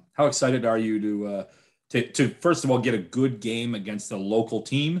 How excited are you to first of all get a good game against a local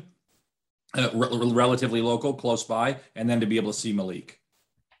team, relatively local, close by, and then to be able to see Malik?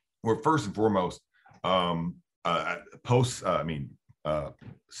 Well, first and foremost,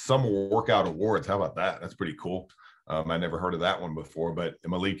 summer workout awards. How about that? That's pretty cool. I never heard of that one before, but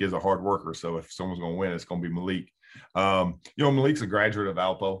Malik is a hard worker. So if someone's going to win, it's going to be Malik. Malik's a graduate of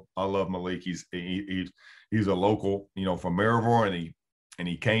Valpo. I love Malik. He's a local, from Maryville, and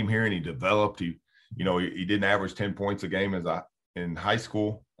he came here and he developed. He didn't average 10 points a game in high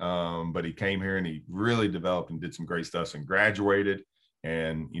school, but he came here and he really developed and did some great stuff and graduated.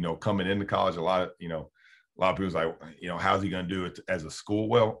 And coming into college, a lot of people's like, how's he going to do it as a school?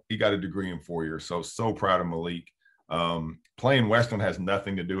 Well, he got a degree in 4 years. So proud of Malik. Playing Western has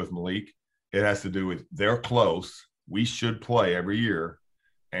nothing to do with Malik. It has to do with they're close. We should play every year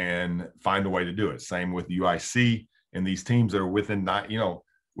and find a way to do it. Same with UIC and these teams that are within an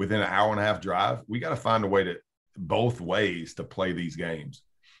hour and a half drive. We got to find a way to both ways to play these games.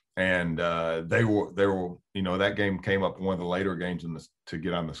 And they were that game came up one of the later games to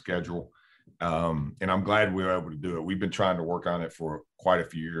get on the schedule. And I'm glad we were able to do it. We've been trying to work on it for quite a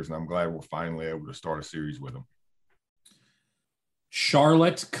few years, and I'm glad we're finally able to start a series with them.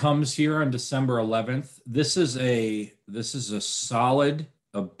 Charlotte comes here on December 11th. This is a solid,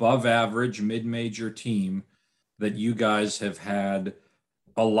 above average, mid-major team that you guys have had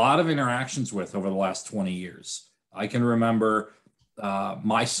a lot of interactions with over the last 20 years. I can remember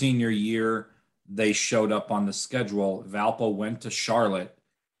my senior year, they showed up on the schedule. Valpo went to Charlotte,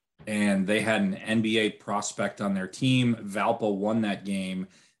 and they had an NBA prospect on their team. Valpo won that game,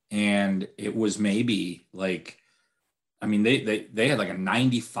 and it was maybe like, they had like a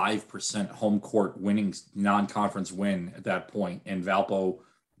 95% home court winning non-conference win at that point, and Valpo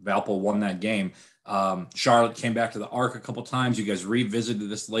won that game. Charlotte came back to the Arc a couple times. You guys revisited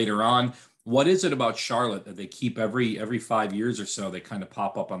this later on. What is it about Charlotte that they keep every 5 years or so? They kind of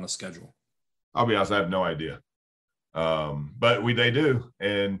pop up on the schedule. I'll be honest, I have no idea, but they do,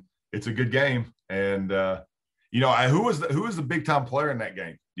 and it's a good game. And who was the big time player in that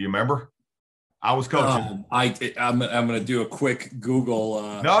game? Do you remember? I was coaching. I'm going to do a quick Google.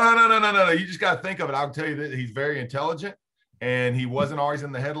 No. You just got to think of it. I'll tell you that he's very intelligent, and he wasn't always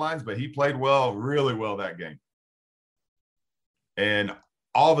in the headlines, but he played well, really well that game. And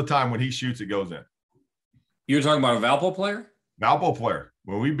all the time when he shoots, it goes in. You're talking about a Valpo player? Valpo player.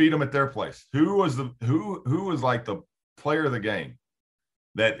 When we beat them at their place, who was like the player of the game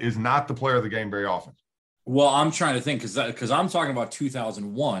that is not the player of the game very often? Well, I'm trying to think because I'm talking about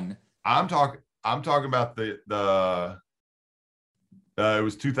 2001. I'm talking about the it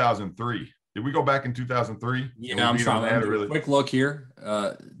was 2003. Did we go back in 2003? Yeah, I'm trying to do a quick look here.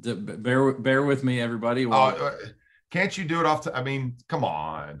 Bear with me, everybody. Can't you do it off? Come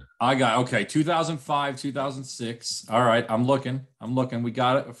on. I got okay. 2005, 2006. All right, I'm looking. We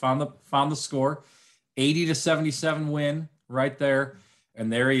got it. Found the score. 80-77 win right there,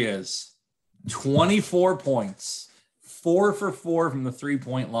 and there he is. 24 points, 4 for 4 from the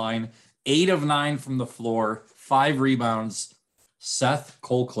 3-point line, 8 of 9 from the floor, 5 rebounds. Seth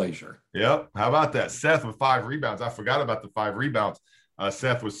Colclasure. Yep. How about that? Seth with 5 rebounds. I forgot about the 5 rebounds.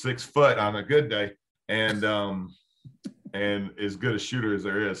 Seth was 6 foot on a good day, and as good a shooter as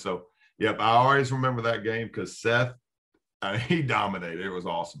there is. So, yep, I always remember that game because Seth He dominated. It was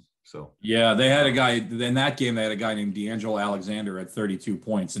awesome. So yeah, they had a guy in that game. They had a guy named D'Angelo Alexander at 32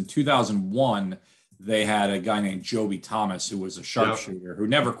 points. In 2001, they had a guy named Joby Thomas, who was a sharpshooter who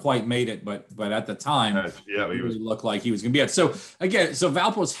never quite made it, but at the time, he really looked like he was going to be it. So again,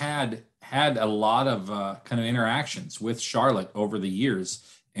 Valpo's had a lot of kind of interactions with Charlotte over the years,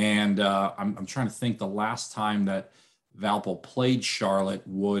 and I'm trying to think the last time that Valpo played Charlotte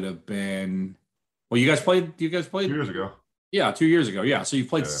would have been. Well, you guys played 2 years ago. Yeah, 2 years ago. Yeah, so you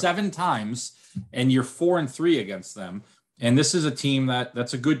played 7 times, and you're 4-3 against them. And this is a team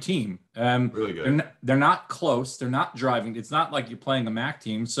that's a good team. Really good. They're not close. They're not driving. It's not like you're playing a MAC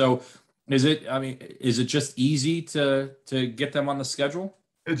team. So is it just easy to get them on the schedule?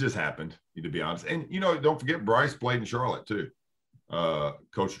 It just happened, to be honest. And, don't forget Bryce played in Charlotte too.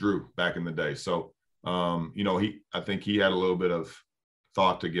 Coach Drew back in the day. So, I think he had a little bit of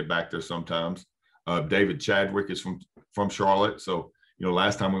thought to get back there sometimes. David Chadwick is from Charlotte. So,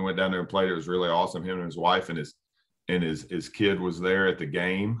 last time we went down there and played, it was really awesome. Him and his wife and his kid was there at the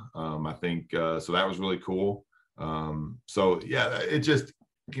game. I think, so that was really cool. It just,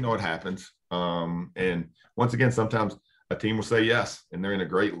 it happens. And once again, sometimes a team will say yes, and they're in a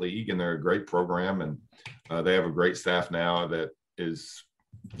great league and they're a great program, and they have a great staff now that is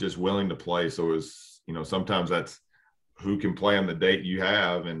just willing to play. So it's, sometimes that's who can play on the date you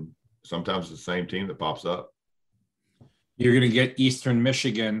have, and sometimes it's the same team that pops up. You're going to get Eastern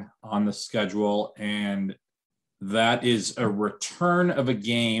Michigan on the schedule, and that is a return of a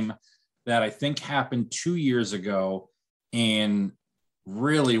game that I think happened 2 years ago, and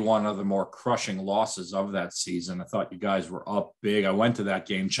really one of the more crushing losses of that season. I thought you guys were up big. I went to that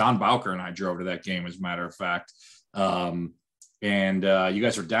game. John Bowker and I drove to that game, as a matter of fact. And you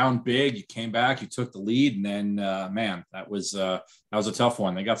guys were down big. You came back, you took the lead, and then, that was a tough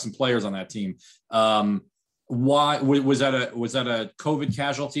one. They got some players on that team. Why was that a COVID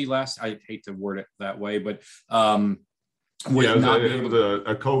casualty last? I hate to word it that way, but it was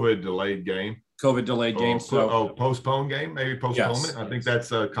a COVID delayed game. COVID delayed game. Postponed game, maybe postponement. Yes, I think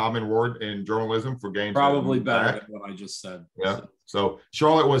that's a common word in journalism for games. Probably better than what I just said. Yeah. So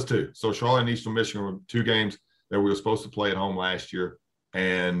Charlotte was too. So Charlotte and Eastern Michigan were 2 games that we were supposed to play at home last year.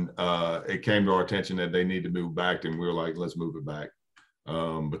 And it came to our attention that they need to move back. And we were like, let's move it back.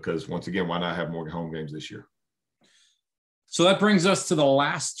 Because once again, why not have more home games this year? So that brings us to the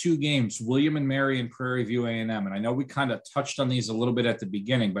last 2 games, William and Mary and Prairie View A&M. And I know we kind of touched on these a little bit at the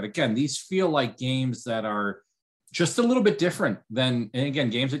beginning, but again, these feel like games that are just a little bit different than, and again,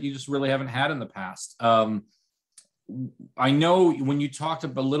 games that you just really haven't had in the past. I know when you talked a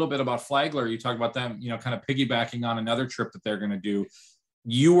little bit about Flagler, you talked about them, kind of piggybacking on another trip that they're going to do.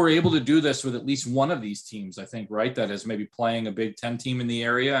 You were able to do this with at least one of these teams, I think, right? That is maybe playing a Big Ten team in the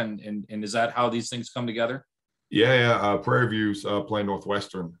area. And is that how these things come together? Yeah. Prairie View's playing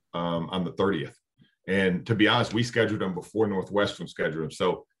Northwestern on the 30th. And to be honest, we scheduled them before Northwestern scheduled them.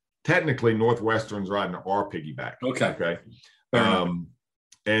 So technically Northwestern's riding our piggyback. Okay.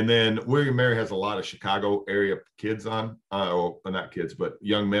 And then William & Mary has a lot of Chicago area kids on, not kids, but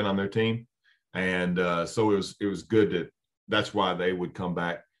young men on their team. And so it was good that's why they would come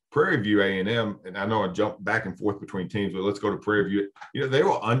back. Prairie View A&M, and I know I jumped back and forth between teams, but let's go to Prairie View. They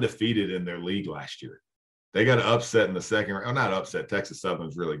were undefeated in their league last year. They got an upset in the second round. Not upset. Texas Southern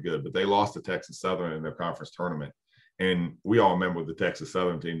is really good, but they lost to Texas Southern in their conference tournament. And we all remember the Texas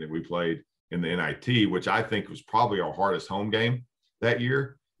Southern team that we played in the NIT, which I think was probably our hardest home game that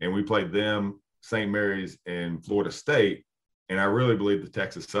year. And we played them, St. Mary's, and Florida State. And I really believe the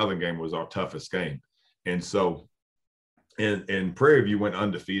Texas Southern game was our toughest game. And so, and Prairie View went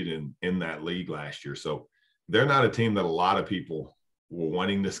undefeated in that league last year. So they're not a team that a lot of people were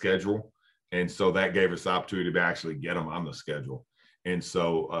wanting to schedule. And so that gave us the opportunity to actually get them on the schedule. And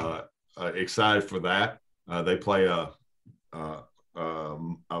so excited for that. They play a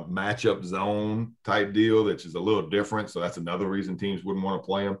matchup zone type deal, which is a little different. So that's another reason teams wouldn't want to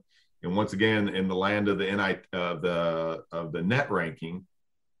play them. And once again, in the land of the net ranking,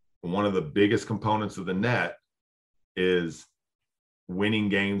 one of the biggest components of the net is winning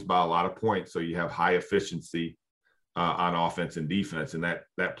games by a lot of points. So you have high efficiency on offense and defense, and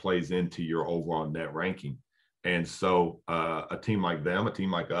that plays into your overall net ranking. And so a team like them, a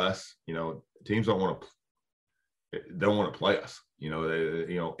team like us, teams don't want to play us.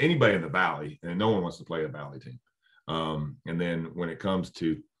 Anybody in the Valley, and no one wants to play a Valley team. And then when it comes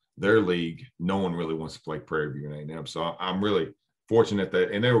to their league, no one really wants to play Prairie View and A&M. So I'm really fortunate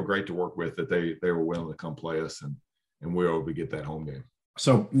that, and they were great to work with, that they were willing to come play us, and we were able to get that home game.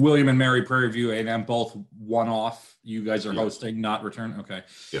 So William and Mary, Prairie View, A&M, both one off. You guys are hosting, not return. Okay.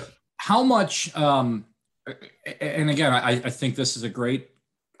 Yeah. How much, And again, I think this is a great.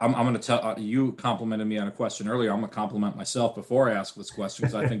 I'm going to tell you complimented me on a question earlier. I'm going to compliment myself before I ask this question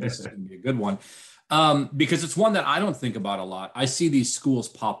because I think this is going to be a good one. Because it's one that I don't think about a lot. I see these schools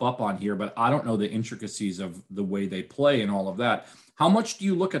pop up on here, but I don't know the intricacies of the way they play and all of that. How much do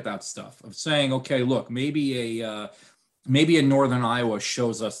you look at that stuff of saying, okay, look, maybe a Northern Iowa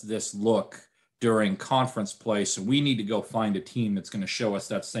shows us this look during conference play, so we need to go find a team that's going to show us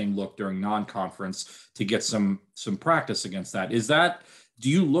that same look during non-conference to get some practice against that. Do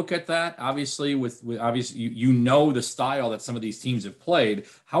you look at that? Obviously, with obviously you know the style that some of these teams have played.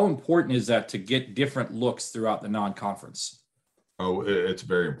 How important is that to get different looks throughout the non-conference? Oh, it's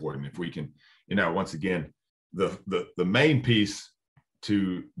very important. If we can, once again, the main piece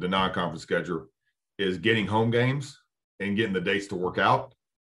to the non-conference schedule is getting home games and getting the dates to work out,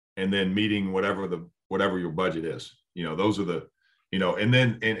 and then meeting whatever your budget is. Those are the, and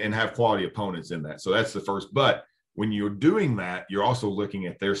then and have quality opponents in that. So that's the first. But when you're doing that, you're also looking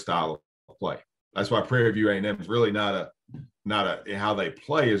at their style of play. That's why Prairie View A&M is really not a how they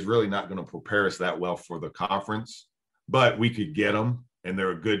play is really not going to prepare us that well for the conference. But we could get them, and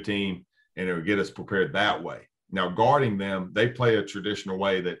they're a good team, and it would get us prepared that way. Now, guarding them, they play a traditional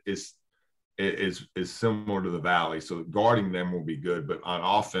way that is similar to the Valley. So guarding them will be good. But on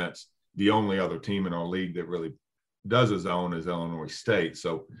offense, the only other team in our league that really does a zone is Illinois State.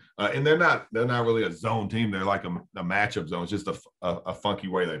 So, and they're not really a zone team. They're like a matchup zone. It's just a funky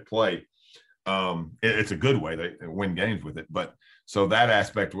way they play. It's a good way. They win games with it. But so that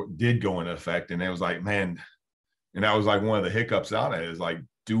aspect did go into effect. And it was like, man, and that was like one of the hiccups on it is like,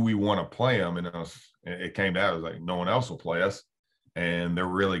 do we want to play them? And it came down, it was like, no one else will play us. And they're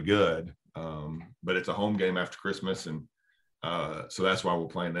really good. But it's a home game after Christmas. And so that's why we're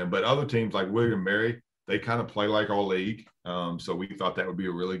playing them. But other teams like William & Mary, they kind of play like our league. So we thought that would be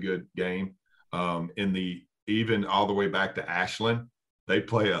a really good game. Even all the way back to Ashland, they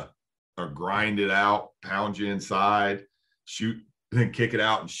play a grind it out, pound you inside, shoot, then kick it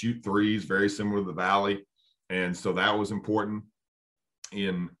out and shoot threes, very similar to the Valley. And so that was important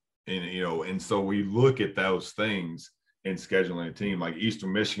and so we look at those things in scheduling a team. Like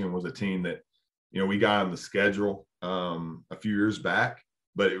Eastern Michigan was a team that, we got on the schedule a few years back,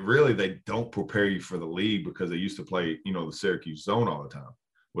 but they don't prepare you for the league because they used to play, the Syracuse zone all the time.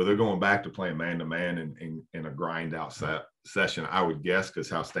 Well, they're going back to playing man-to-man in a grind-out session, I would guess, because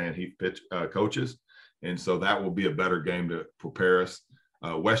how Stan Heath coaches. And so that will be a better game to prepare us.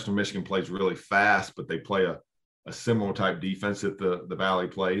 Western Michigan plays really fast, but they play a similar type defense that the Valley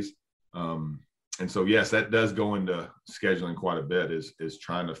plays. And so, yes, that does go into scheduling quite a bit is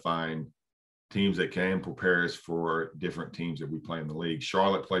trying to find teams that can prepare us for different teams that we play in the league.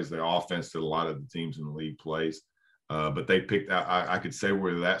 Charlotte plays the offense that a lot of the teams in the league plays. But they picked out, I could say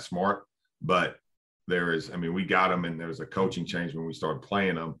we're that smart, but we got them and there was a coaching change when we started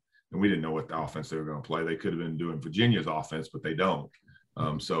playing them and we didn't know what the offense they were going to play. They could have been doing Virginia's offense, but they don't.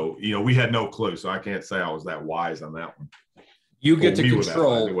 So, we had no clue. So I can't say I was that wise on that one. You get to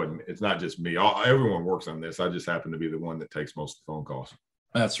control. It's not just me. Everyone works on this. I just happen to be the one that takes most of the phone calls.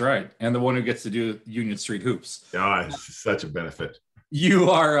 That's right. And the one who gets to do Union Street Hoops. Yeah, it's such a benefit. You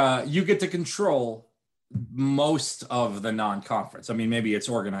get to control most of the non-conference. I mean, maybe it's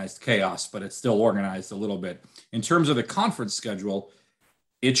organized chaos, but it's still organized a little bit. In terms of the conference schedule,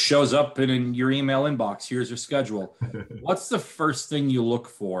 it shows up in your email inbox. Here's your schedule. What's the first thing you look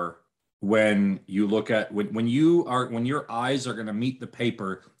for when you look at when your eyes are going to meet the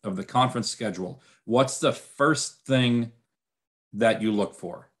paper of the conference schedule? What's the first thing that you look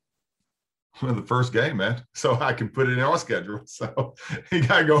for? Well, the first game, man. So I can put it in our schedule. So you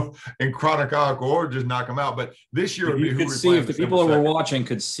got to go in chronological order, just knock them out. But this year, you could see if the people who were watching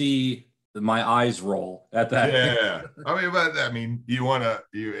could see my eyes roll at that. Yeah.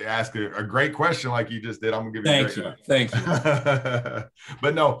 You ask a great question like you just did. I'm going to give you Thank you.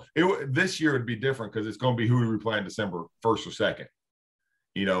 But no, this year would be different because it's going to be who do we play in December 1st or 2nd,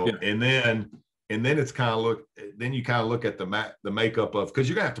 yeah. And then it's you kind of look at the makeup of, because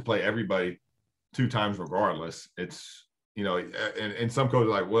you're going to have to play everybody 2 times regardless. It's, and some coaches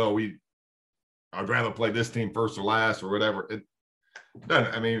are like, well, I'd rather play this team first or last or whatever. It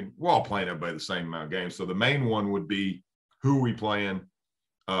doesn't, we're all playing everybody the same amount of games. So the main one would be who are we playing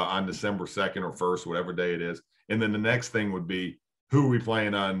on December 2nd or 1st, whatever day it is. And then the next thing would be who are we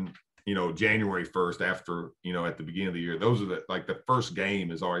playing on, January 1st after, at the beginning of the year. Those are the first game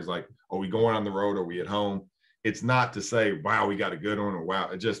is always like, are we going on the road? Are we at home? It's not to say, wow, we got a good one or wow.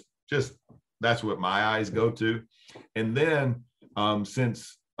 It just that's what my eyes go to. And then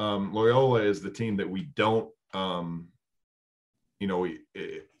since Loyola is the team that we don't,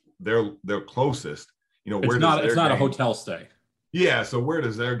 they're closest. where does it's their not a game, hotel stay. yeah. So where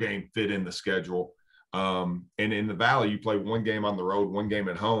does their game fit in the schedule? And in the Valley, you play one game on the road, one game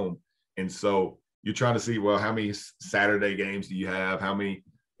at home. And so you're trying to see, well, how many Saturday games do you have? How many,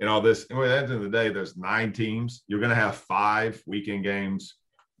 and all this. And at the end of the day, there's 9 teams. You're going to have 5 weekend games,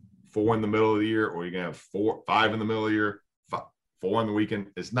 4 in the middle of the year, or you're going to have 5 in the middle of the year, 4 in the weekend.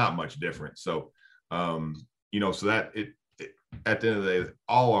 It's not much different. So, so that at the end of the day,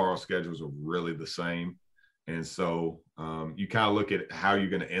 all our schedules are really the same. And so you kind of look at how you're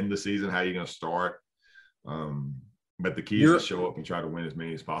going to end the season, how you're going to start. But the key is to show up and try to win as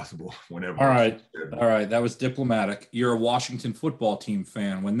many as possible whenever. All right. That was diplomatic. You're a Washington football team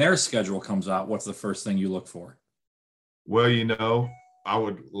fan. When their schedule comes out, what's the first thing you look for? Well, I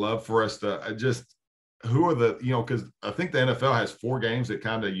would love for us to who are the, because I think the NFL has 4 games that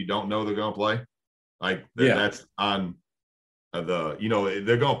kind of you don't know they're going to play. Like that's on they're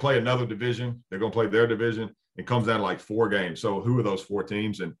going to play another division. They're going to play their division. It comes down to like 4 games. So who are those 4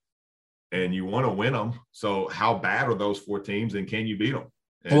 teams? And you want to win them. So how bad are those 4 teams, and can you beat them?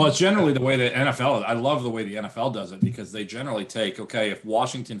 Well, it's generally the way the NFL, I love the way the NFL does it, because they generally take, if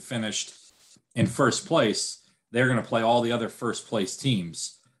Washington finished in first place, they're going to play all the other first place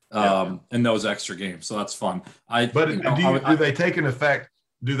teams in those extra games. So that's fun. Do they take an effect?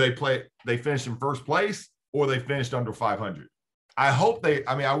 Do they finish in first place, or they finished under 500?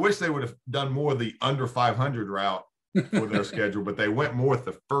 I wish they would have done more of the under 500 route for their schedule, but they went more with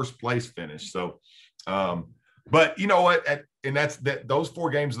the first place finish. So, but you know what? Those 4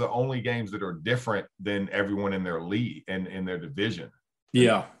 games are the only games that are different than everyone in their league and in their division.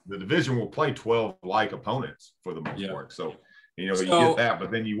 Yeah. The division will play 12 like opponents for the most part. So, you get that,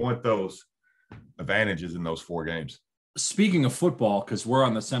 but then you want those advantages in those 4 games. Speaking of football, because we're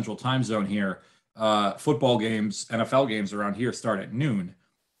on the central time zone here, football games, NFL games around here start at noon.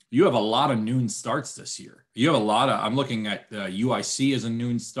 You have a lot of noon starts this year. You have I'm looking at UIC as a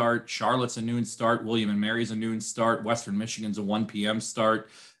noon start, Charlotte's a noon start, William and Mary's a noon start, Western Michigan's a 1 p.m. start.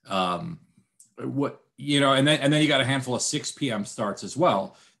 And then you got a handful of 6 p.m. starts as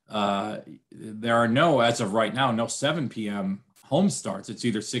well. There are as of right now, no 7 p.m. home starts. It's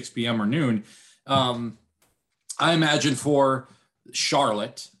either 6 p.m. or noon. I imagine for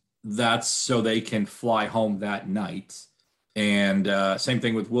Charlotte, that's so they can fly home that night. And same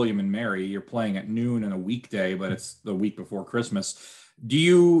thing with William and Mary. You're playing at noon on a weekday, but it's the week before Christmas. Do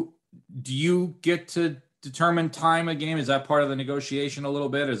you get to determine time a game? Is that part of the negotiation a little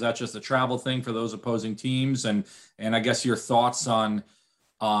bit? Is that just a travel thing for those opposing teams? And I guess your thoughts on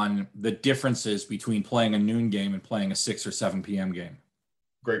the differences between playing a noon game and playing a 6 or 7 p.m. game.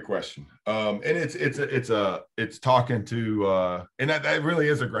 Great question. And it's talking to and that really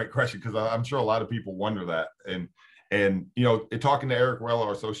is a great question, because I'm sure a lot of people wonder that. And talking to Eric Weller,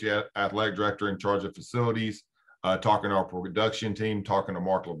 our associate athletic director in charge of facilities, talking to our production team, talking to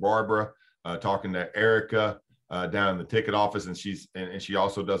Mark LaBarbera, talking to Erica down in the ticket office, and she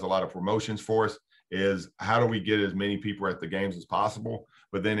also does a lot of promotions for us, is how do we get as many people at the games as possible?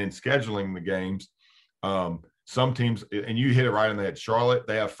 But then in scheduling the games, some teams, and you hit it right on the head, Charlotte,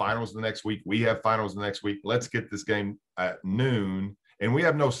 they have finals the next week. We have finals the next week. Let's get this game at noon. And we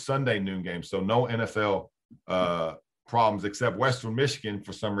have no Sunday noon games, so no NFL problems, except Western Michigan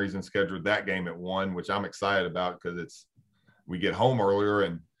for some reason scheduled that game at 1, which I'm excited about because we get home earlier,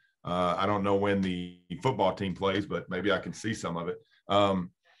 and I don't know when the football team plays, but maybe I can see some of it. And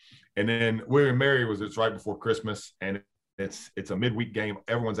then William Mary it's right before Christmas, and it's a midweek game.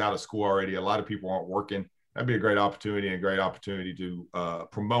 Everyone's out of school already. A lot of people aren't working. That'd be a great opportunity to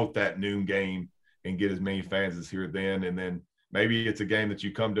promote that noon game and get as many fans as here then. And then maybe it's a game that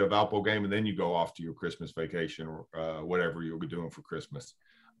you come to a Valpo game and then you go off to your Christmas vacation or whatever you'll be doing for Christmas.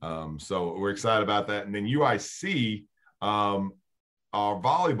 So we're excited about that. And then UIC, our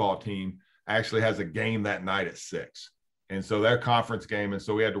volleyball team actually has a game that night at 6. And so their conference game. And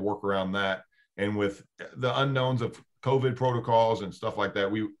so we had to work around that. And with the unknowns of COVID protocols and stuff like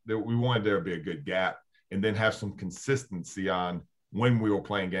that, we wanted there to be a good gap and then have some consistency on when we were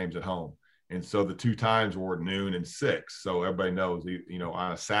playing games at home. And so the 2 times were noon and 6. So everybody knows,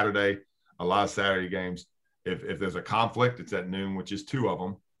 on a Saturday, a lot of Saturday games, if there's a conflict, it's at noon, which is 2 of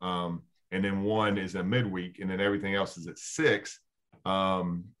them. And then 1 is a midweek, and then everything else is at 6.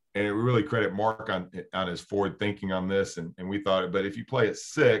 And we really credit Mark on his forward thinking on this. And we thought, but if you play at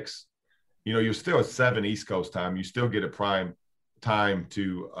 6, you're still at 7 East Coast time. You still get a prime time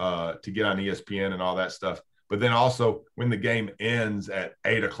to get on ESPN and all that stuff. But then also when the game ends at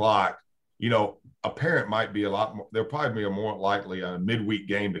 8 o'clock, a parent might be there'll probably be a more likely a midweek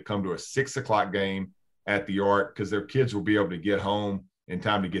game to come to a 6 o'clock game at the Yard, because their kids will be able to get home in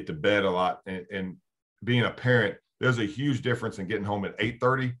time to get to bed a lot. And being a parent, there's a huge difference in getting home at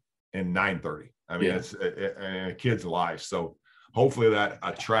 8:30 and 9:30. I mean, it's a kid's life. So hopefully that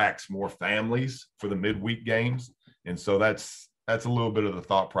attracts more families for the midweek games. And so that's a little bit of the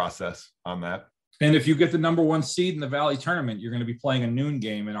thought process on that. And if you get the number 1 seed in the Valley tournament, you're going to be playing a noon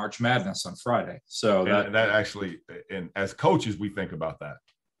game in Arch Madness on Friday. So that actually, and as coaches, we think about that.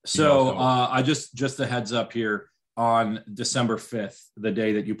 So I just a heads up here, on December 5th, the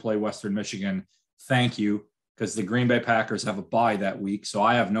day that you play Western Michigan, thank you, because the Green Bay Packers have a bye that week. So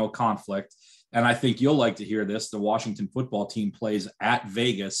I have no conflict. And I think you'll like to hear this. The Washington football team plays at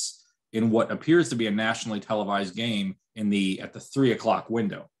Vegas in what appears to be a nationally televised game at the 3 o'clock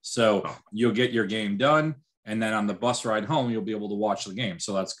window. So you'll get your game done. And then on the bus ride home, you'll be able to watch the game.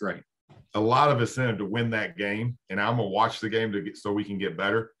 So that's great. A lot of incentive to win that game. And I'm going to watch the game so we can get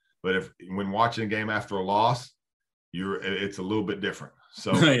better. But when watching a game after a loss, it's a little bit different.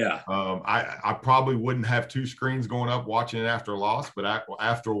 So yeah. I probably wouldn't have 2 screens going up watching it after a loss, but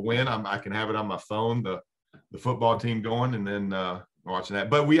after a win, I can have it on my phone, the football team going, and then watching that.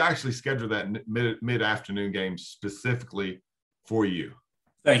 But we actually scheduled that mid-afternoon game specifically for you.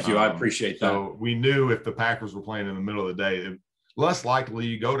 Thank you. I appreciate that. So we knew if the Packers were playing in the middle of the day, less likely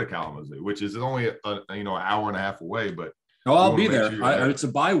you go to Kalamazoo, which is only an hour and a half away. But I'll be there. It's a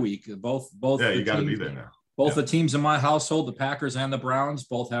bye week. Both. Yeah, you got to be there now. Both the teams in my household, the Packers and the Browns,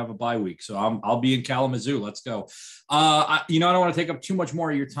 both have a bye week. So I'll be in Kalamazoo. Let's go. I don't want to take up too much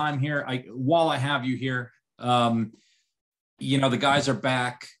more of your time here. While I have you here, the guys are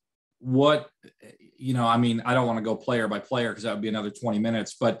back. I don't want to go player by player because that would be another 20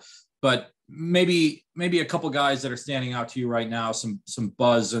 minutes, but maybe a couple guys that are standing out to you right now, some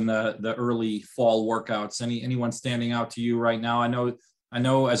buzz in the early fall workouts. Anyone standing out to you right now? I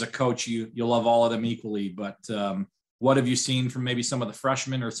know as a coach, you love all of them equally, but what have you seen from maybe some of the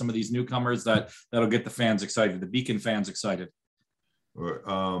freshmen or some of these newcomers that'll get the fans excited, the Beacon fans excited?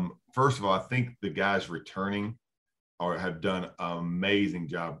 First of all, I think the guys returning have done an amazing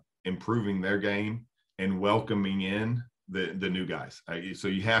job improving their game and welcoming in the new guys. So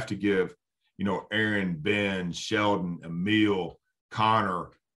you have to give, Aaron, Ben, Sheldon, Emil, Connor,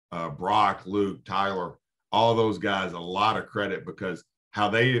 Brock, Luke, Tyler, all those guys a lot of credit because how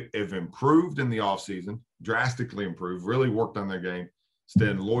they have improved in the offseason, drastically improved, really worked on their game,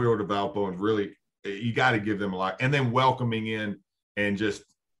 staying loyal to Valpo, and really you got to give them a lot. And then welcoming in and just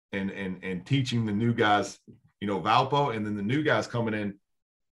and teaching the new guys, Valpo, and then the new guys coming in,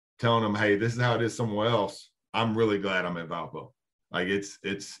 telling them, hey, this is how it is somewhere else. I'm really glad I'm at Valpo. Like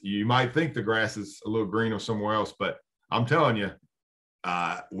it's you might think the grass is a little greener somewhere else, but I'm telling you,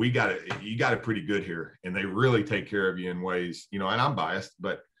 you got it pretty good here, and they really take care of you in ways, and I'm biased,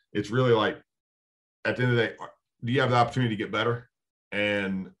 but it's really like at the end of the day, do you have the opportunity to get better?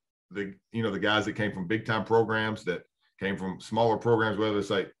 And the guys that came from big time programs, that came from smaller programs, whether it's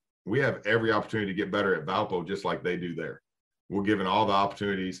like, we have every opportunity to get better at Valpo, just like they do there. We're given all the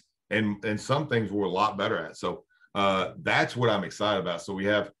opportunities, and some things we're a lot better at. So that's what I'm excited about. So we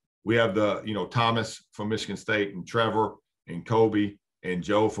have the, Thomas from Michigan State, and Trevor and Kobe and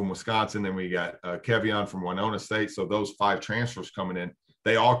Joe from Wisconsin. Then we got Kevion from Winona State. So those 5 transfers coming in,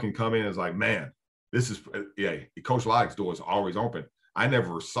 they all can come in as like, man, this is, Coach Loddick's door is always open. I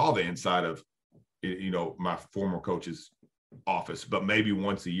never saw the inside of, my former coach's office, but maybe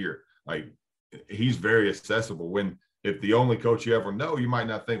once a year. Like, he's very accessible. If the only coach you ever know, you might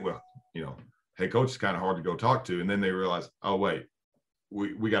not think, well, hey, coach is kind of hard to go talk to. And then they realize, oh, wait,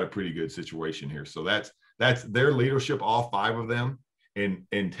 we got a pretty good situation here. So that's their leadership, all 5 of them,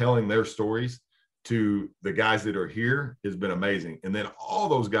 and telling their stories to the guys that are here has been amazing. And then all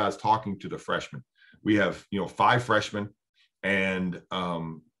those guys talking to the freshmen. We have, 5 freshmen, and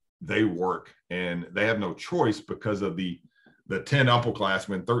they work, and they have no choice because of the 10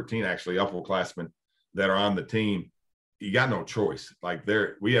 upperclassmen, 13 actually upperclassmen that are on the team. You got no choice. Like,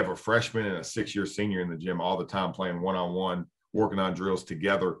 we have a freshman and a 6-year senior in the gym all the time, playing one-on-one, working on drills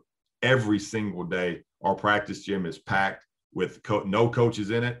together every single day. Our practice gym is packed with no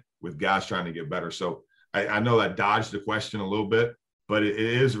coaches in it, with guys trying to get better. So I know that dodged the question a little bit, but it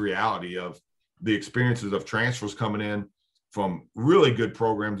is reality of the experiences of transfers coming in from really good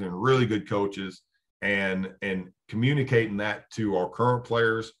programs and really good coaches, and communicating that to our current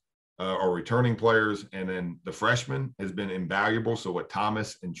players, our returning players, and then the freshmen has been invaluable. So with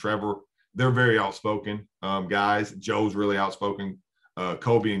Thomas and Trevor, they're very outspoken guys. Joe's really outspoken.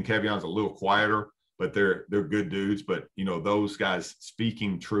 Kobe and Kevion's a little quieter, but they're good dudes. But, those guys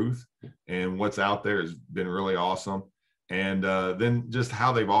speaking truth and what's out there has been really awesome. And then just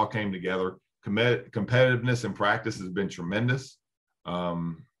how they've all came together. Competitiveness in practice has been tremendous.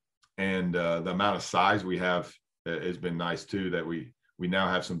 And and the amount of size we have has been nice too. That we now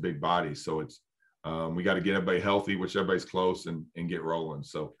have some big bodies, so it's we got to get everybody healthy, which everybody's close, and get rolling.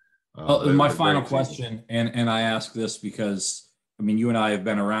 So my final question, and I ask this because I mean, you and I have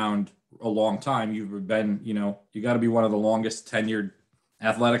been around a long time. You've been, you got to be one of the longest tenured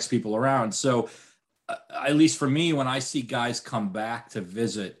athletics people around. So at least for me, when I see guys come back to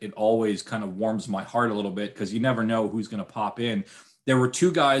visit, it always kind of warms my heart a little bit because you never know who's going to pop in. There were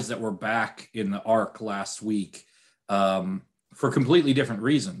two guys that were back in the ARC last week for completely different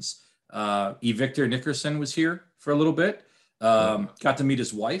reasons. Victor Nickerson was here for a little bit, got to meet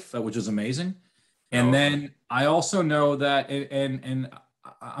his wife, which is amazing. And then I also know that, and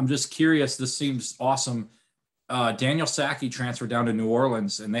I'm just curious, this seems awesome. Daniel Sackey transferred down to New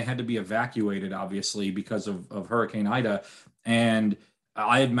Orleans, and they had to be evacuated, obviously, because of Hurricane Ida. And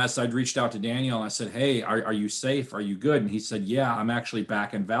I'd reached out to Daniel, and I said, hey, are you safe? Are you good? And he said, yeah, I'm actually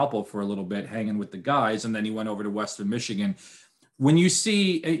back in Valpo for a little bit, hanging with the guys. And then he went over to Western Michigan. When you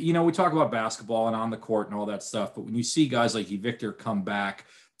see, we talk about basketball and on the court and all that stuff, but when you see guys like Victor come back,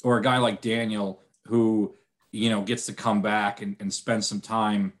 or a guy like Daniel who, gets to come back and spend some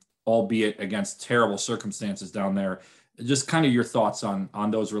time, albeit against terrible circumstances down there, just kind of your thoughts on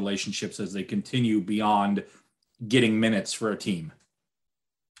those relationships as they continue beyond getting minutes for a team.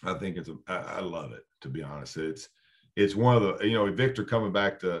 I think I love it, to be honest. It's one of the, Victor coming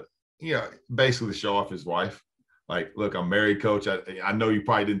back to, basically show off his wife. Like, look, I'm married, coach. I know you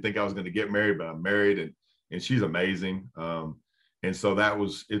probably didn't think I was going to get married, but I'm married, and she's amazing. And so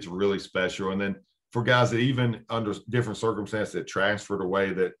it's really special. And then for guys that even under different circumstances that transferred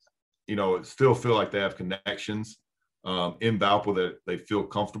away, that, still feel like they have connections in Valpo, that they feel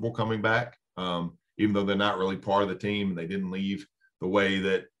comfortable coming back, even though they're not really part of the team and they didn't leave the way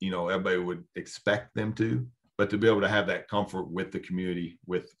that, everybody would expect them to. But to be able to have that comfort with the community,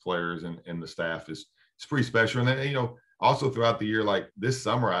 with the players and the staff it's pretty special. And then, also throughout the year, like this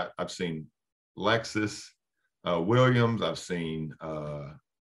summer, I've seen Lexus Williams. I've seen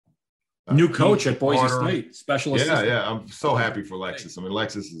new coach at Boise State, special assistant. Yeah. I'm so happy for Lexus. I mean,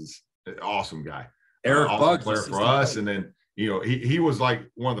 Lexus is an awesome guy. Eric awesome Buggs, player for us. And then, he was like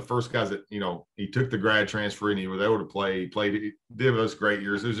one of the first guys that, he took the grad transfer and he was able to play. He played, he did us great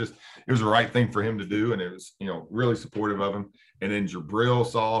years. It was the right thing for him to do. And it was, really supportive of him. And then Jabril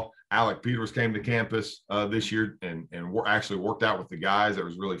saw Alec Peters came to campus this year and actually worked out with the guys. It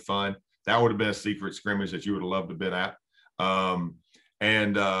was really fun. That would have been a secret scrimmage that you would have loved to have been at.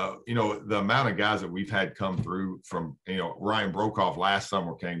 The amount of guys that we've had come through from, Ryan Brokoff last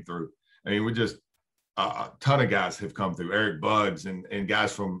summer came through. I mean, we just a ton of guys have come through. Eric Buggs and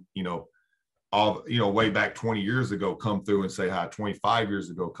guys from, way back 20 years ago come through and say hi. 25 years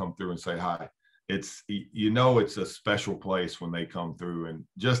ago come through and say hi. It's, it's a special place when they come through and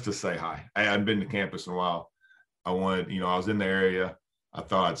just to say hi. I hadn't been to campus in a while. I wanted, I was in the area. I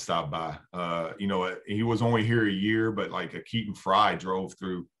thought I'd stop by. He was only here a year, but like a Keaton Fry drove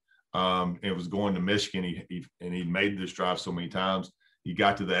through. It was going to Michigan. He made this drive so many times. He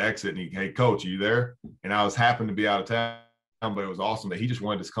got to the exit and hey, coach, are you there? And I was happened to be out of town, but it was awesome that he just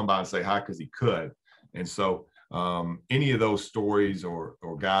wanted to come by and say hi because he could. And so any of those stories or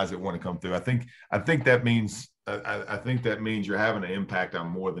guys that want to come through, I think that means you're having an impact on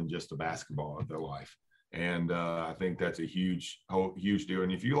more than just the basketball of their life. And I think that's a huge deal.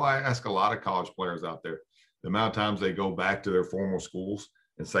 And if you ask a lot of college players out there, the amount of times they go back to their former schools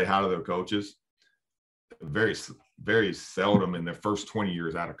and say hi to their coaches, very, very seldom in their first 20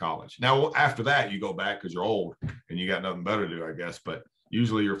 years out of college. Now, after that, you go back because you're old and you got nothing better to do, I guess. But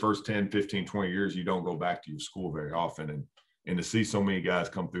usually your first 10, 15, 20 years, you don't go back to your school very often. And to see so many guys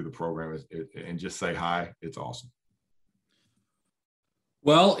come through the program and just say hi, it's awesome.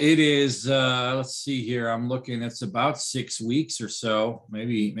 Well, it is, let's see here. I'm looking, it's about 6 weeks or so,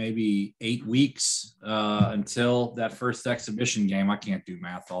 maybe 8 weeks until that first exhibition game. I can't do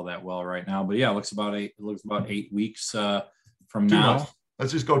math all that well right now, but yeah, it looks about 8 weeks from now. Months.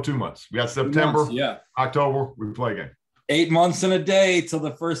 Let's just go 2 months. We got September, October, we play a game. 8 months and a day till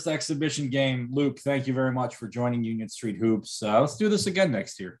the first exhibition game. Luke, thank you very much for joining Union Street Hoops. Let's do this again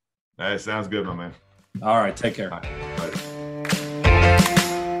next year. That sounds good, my man. All right, take care. Bye.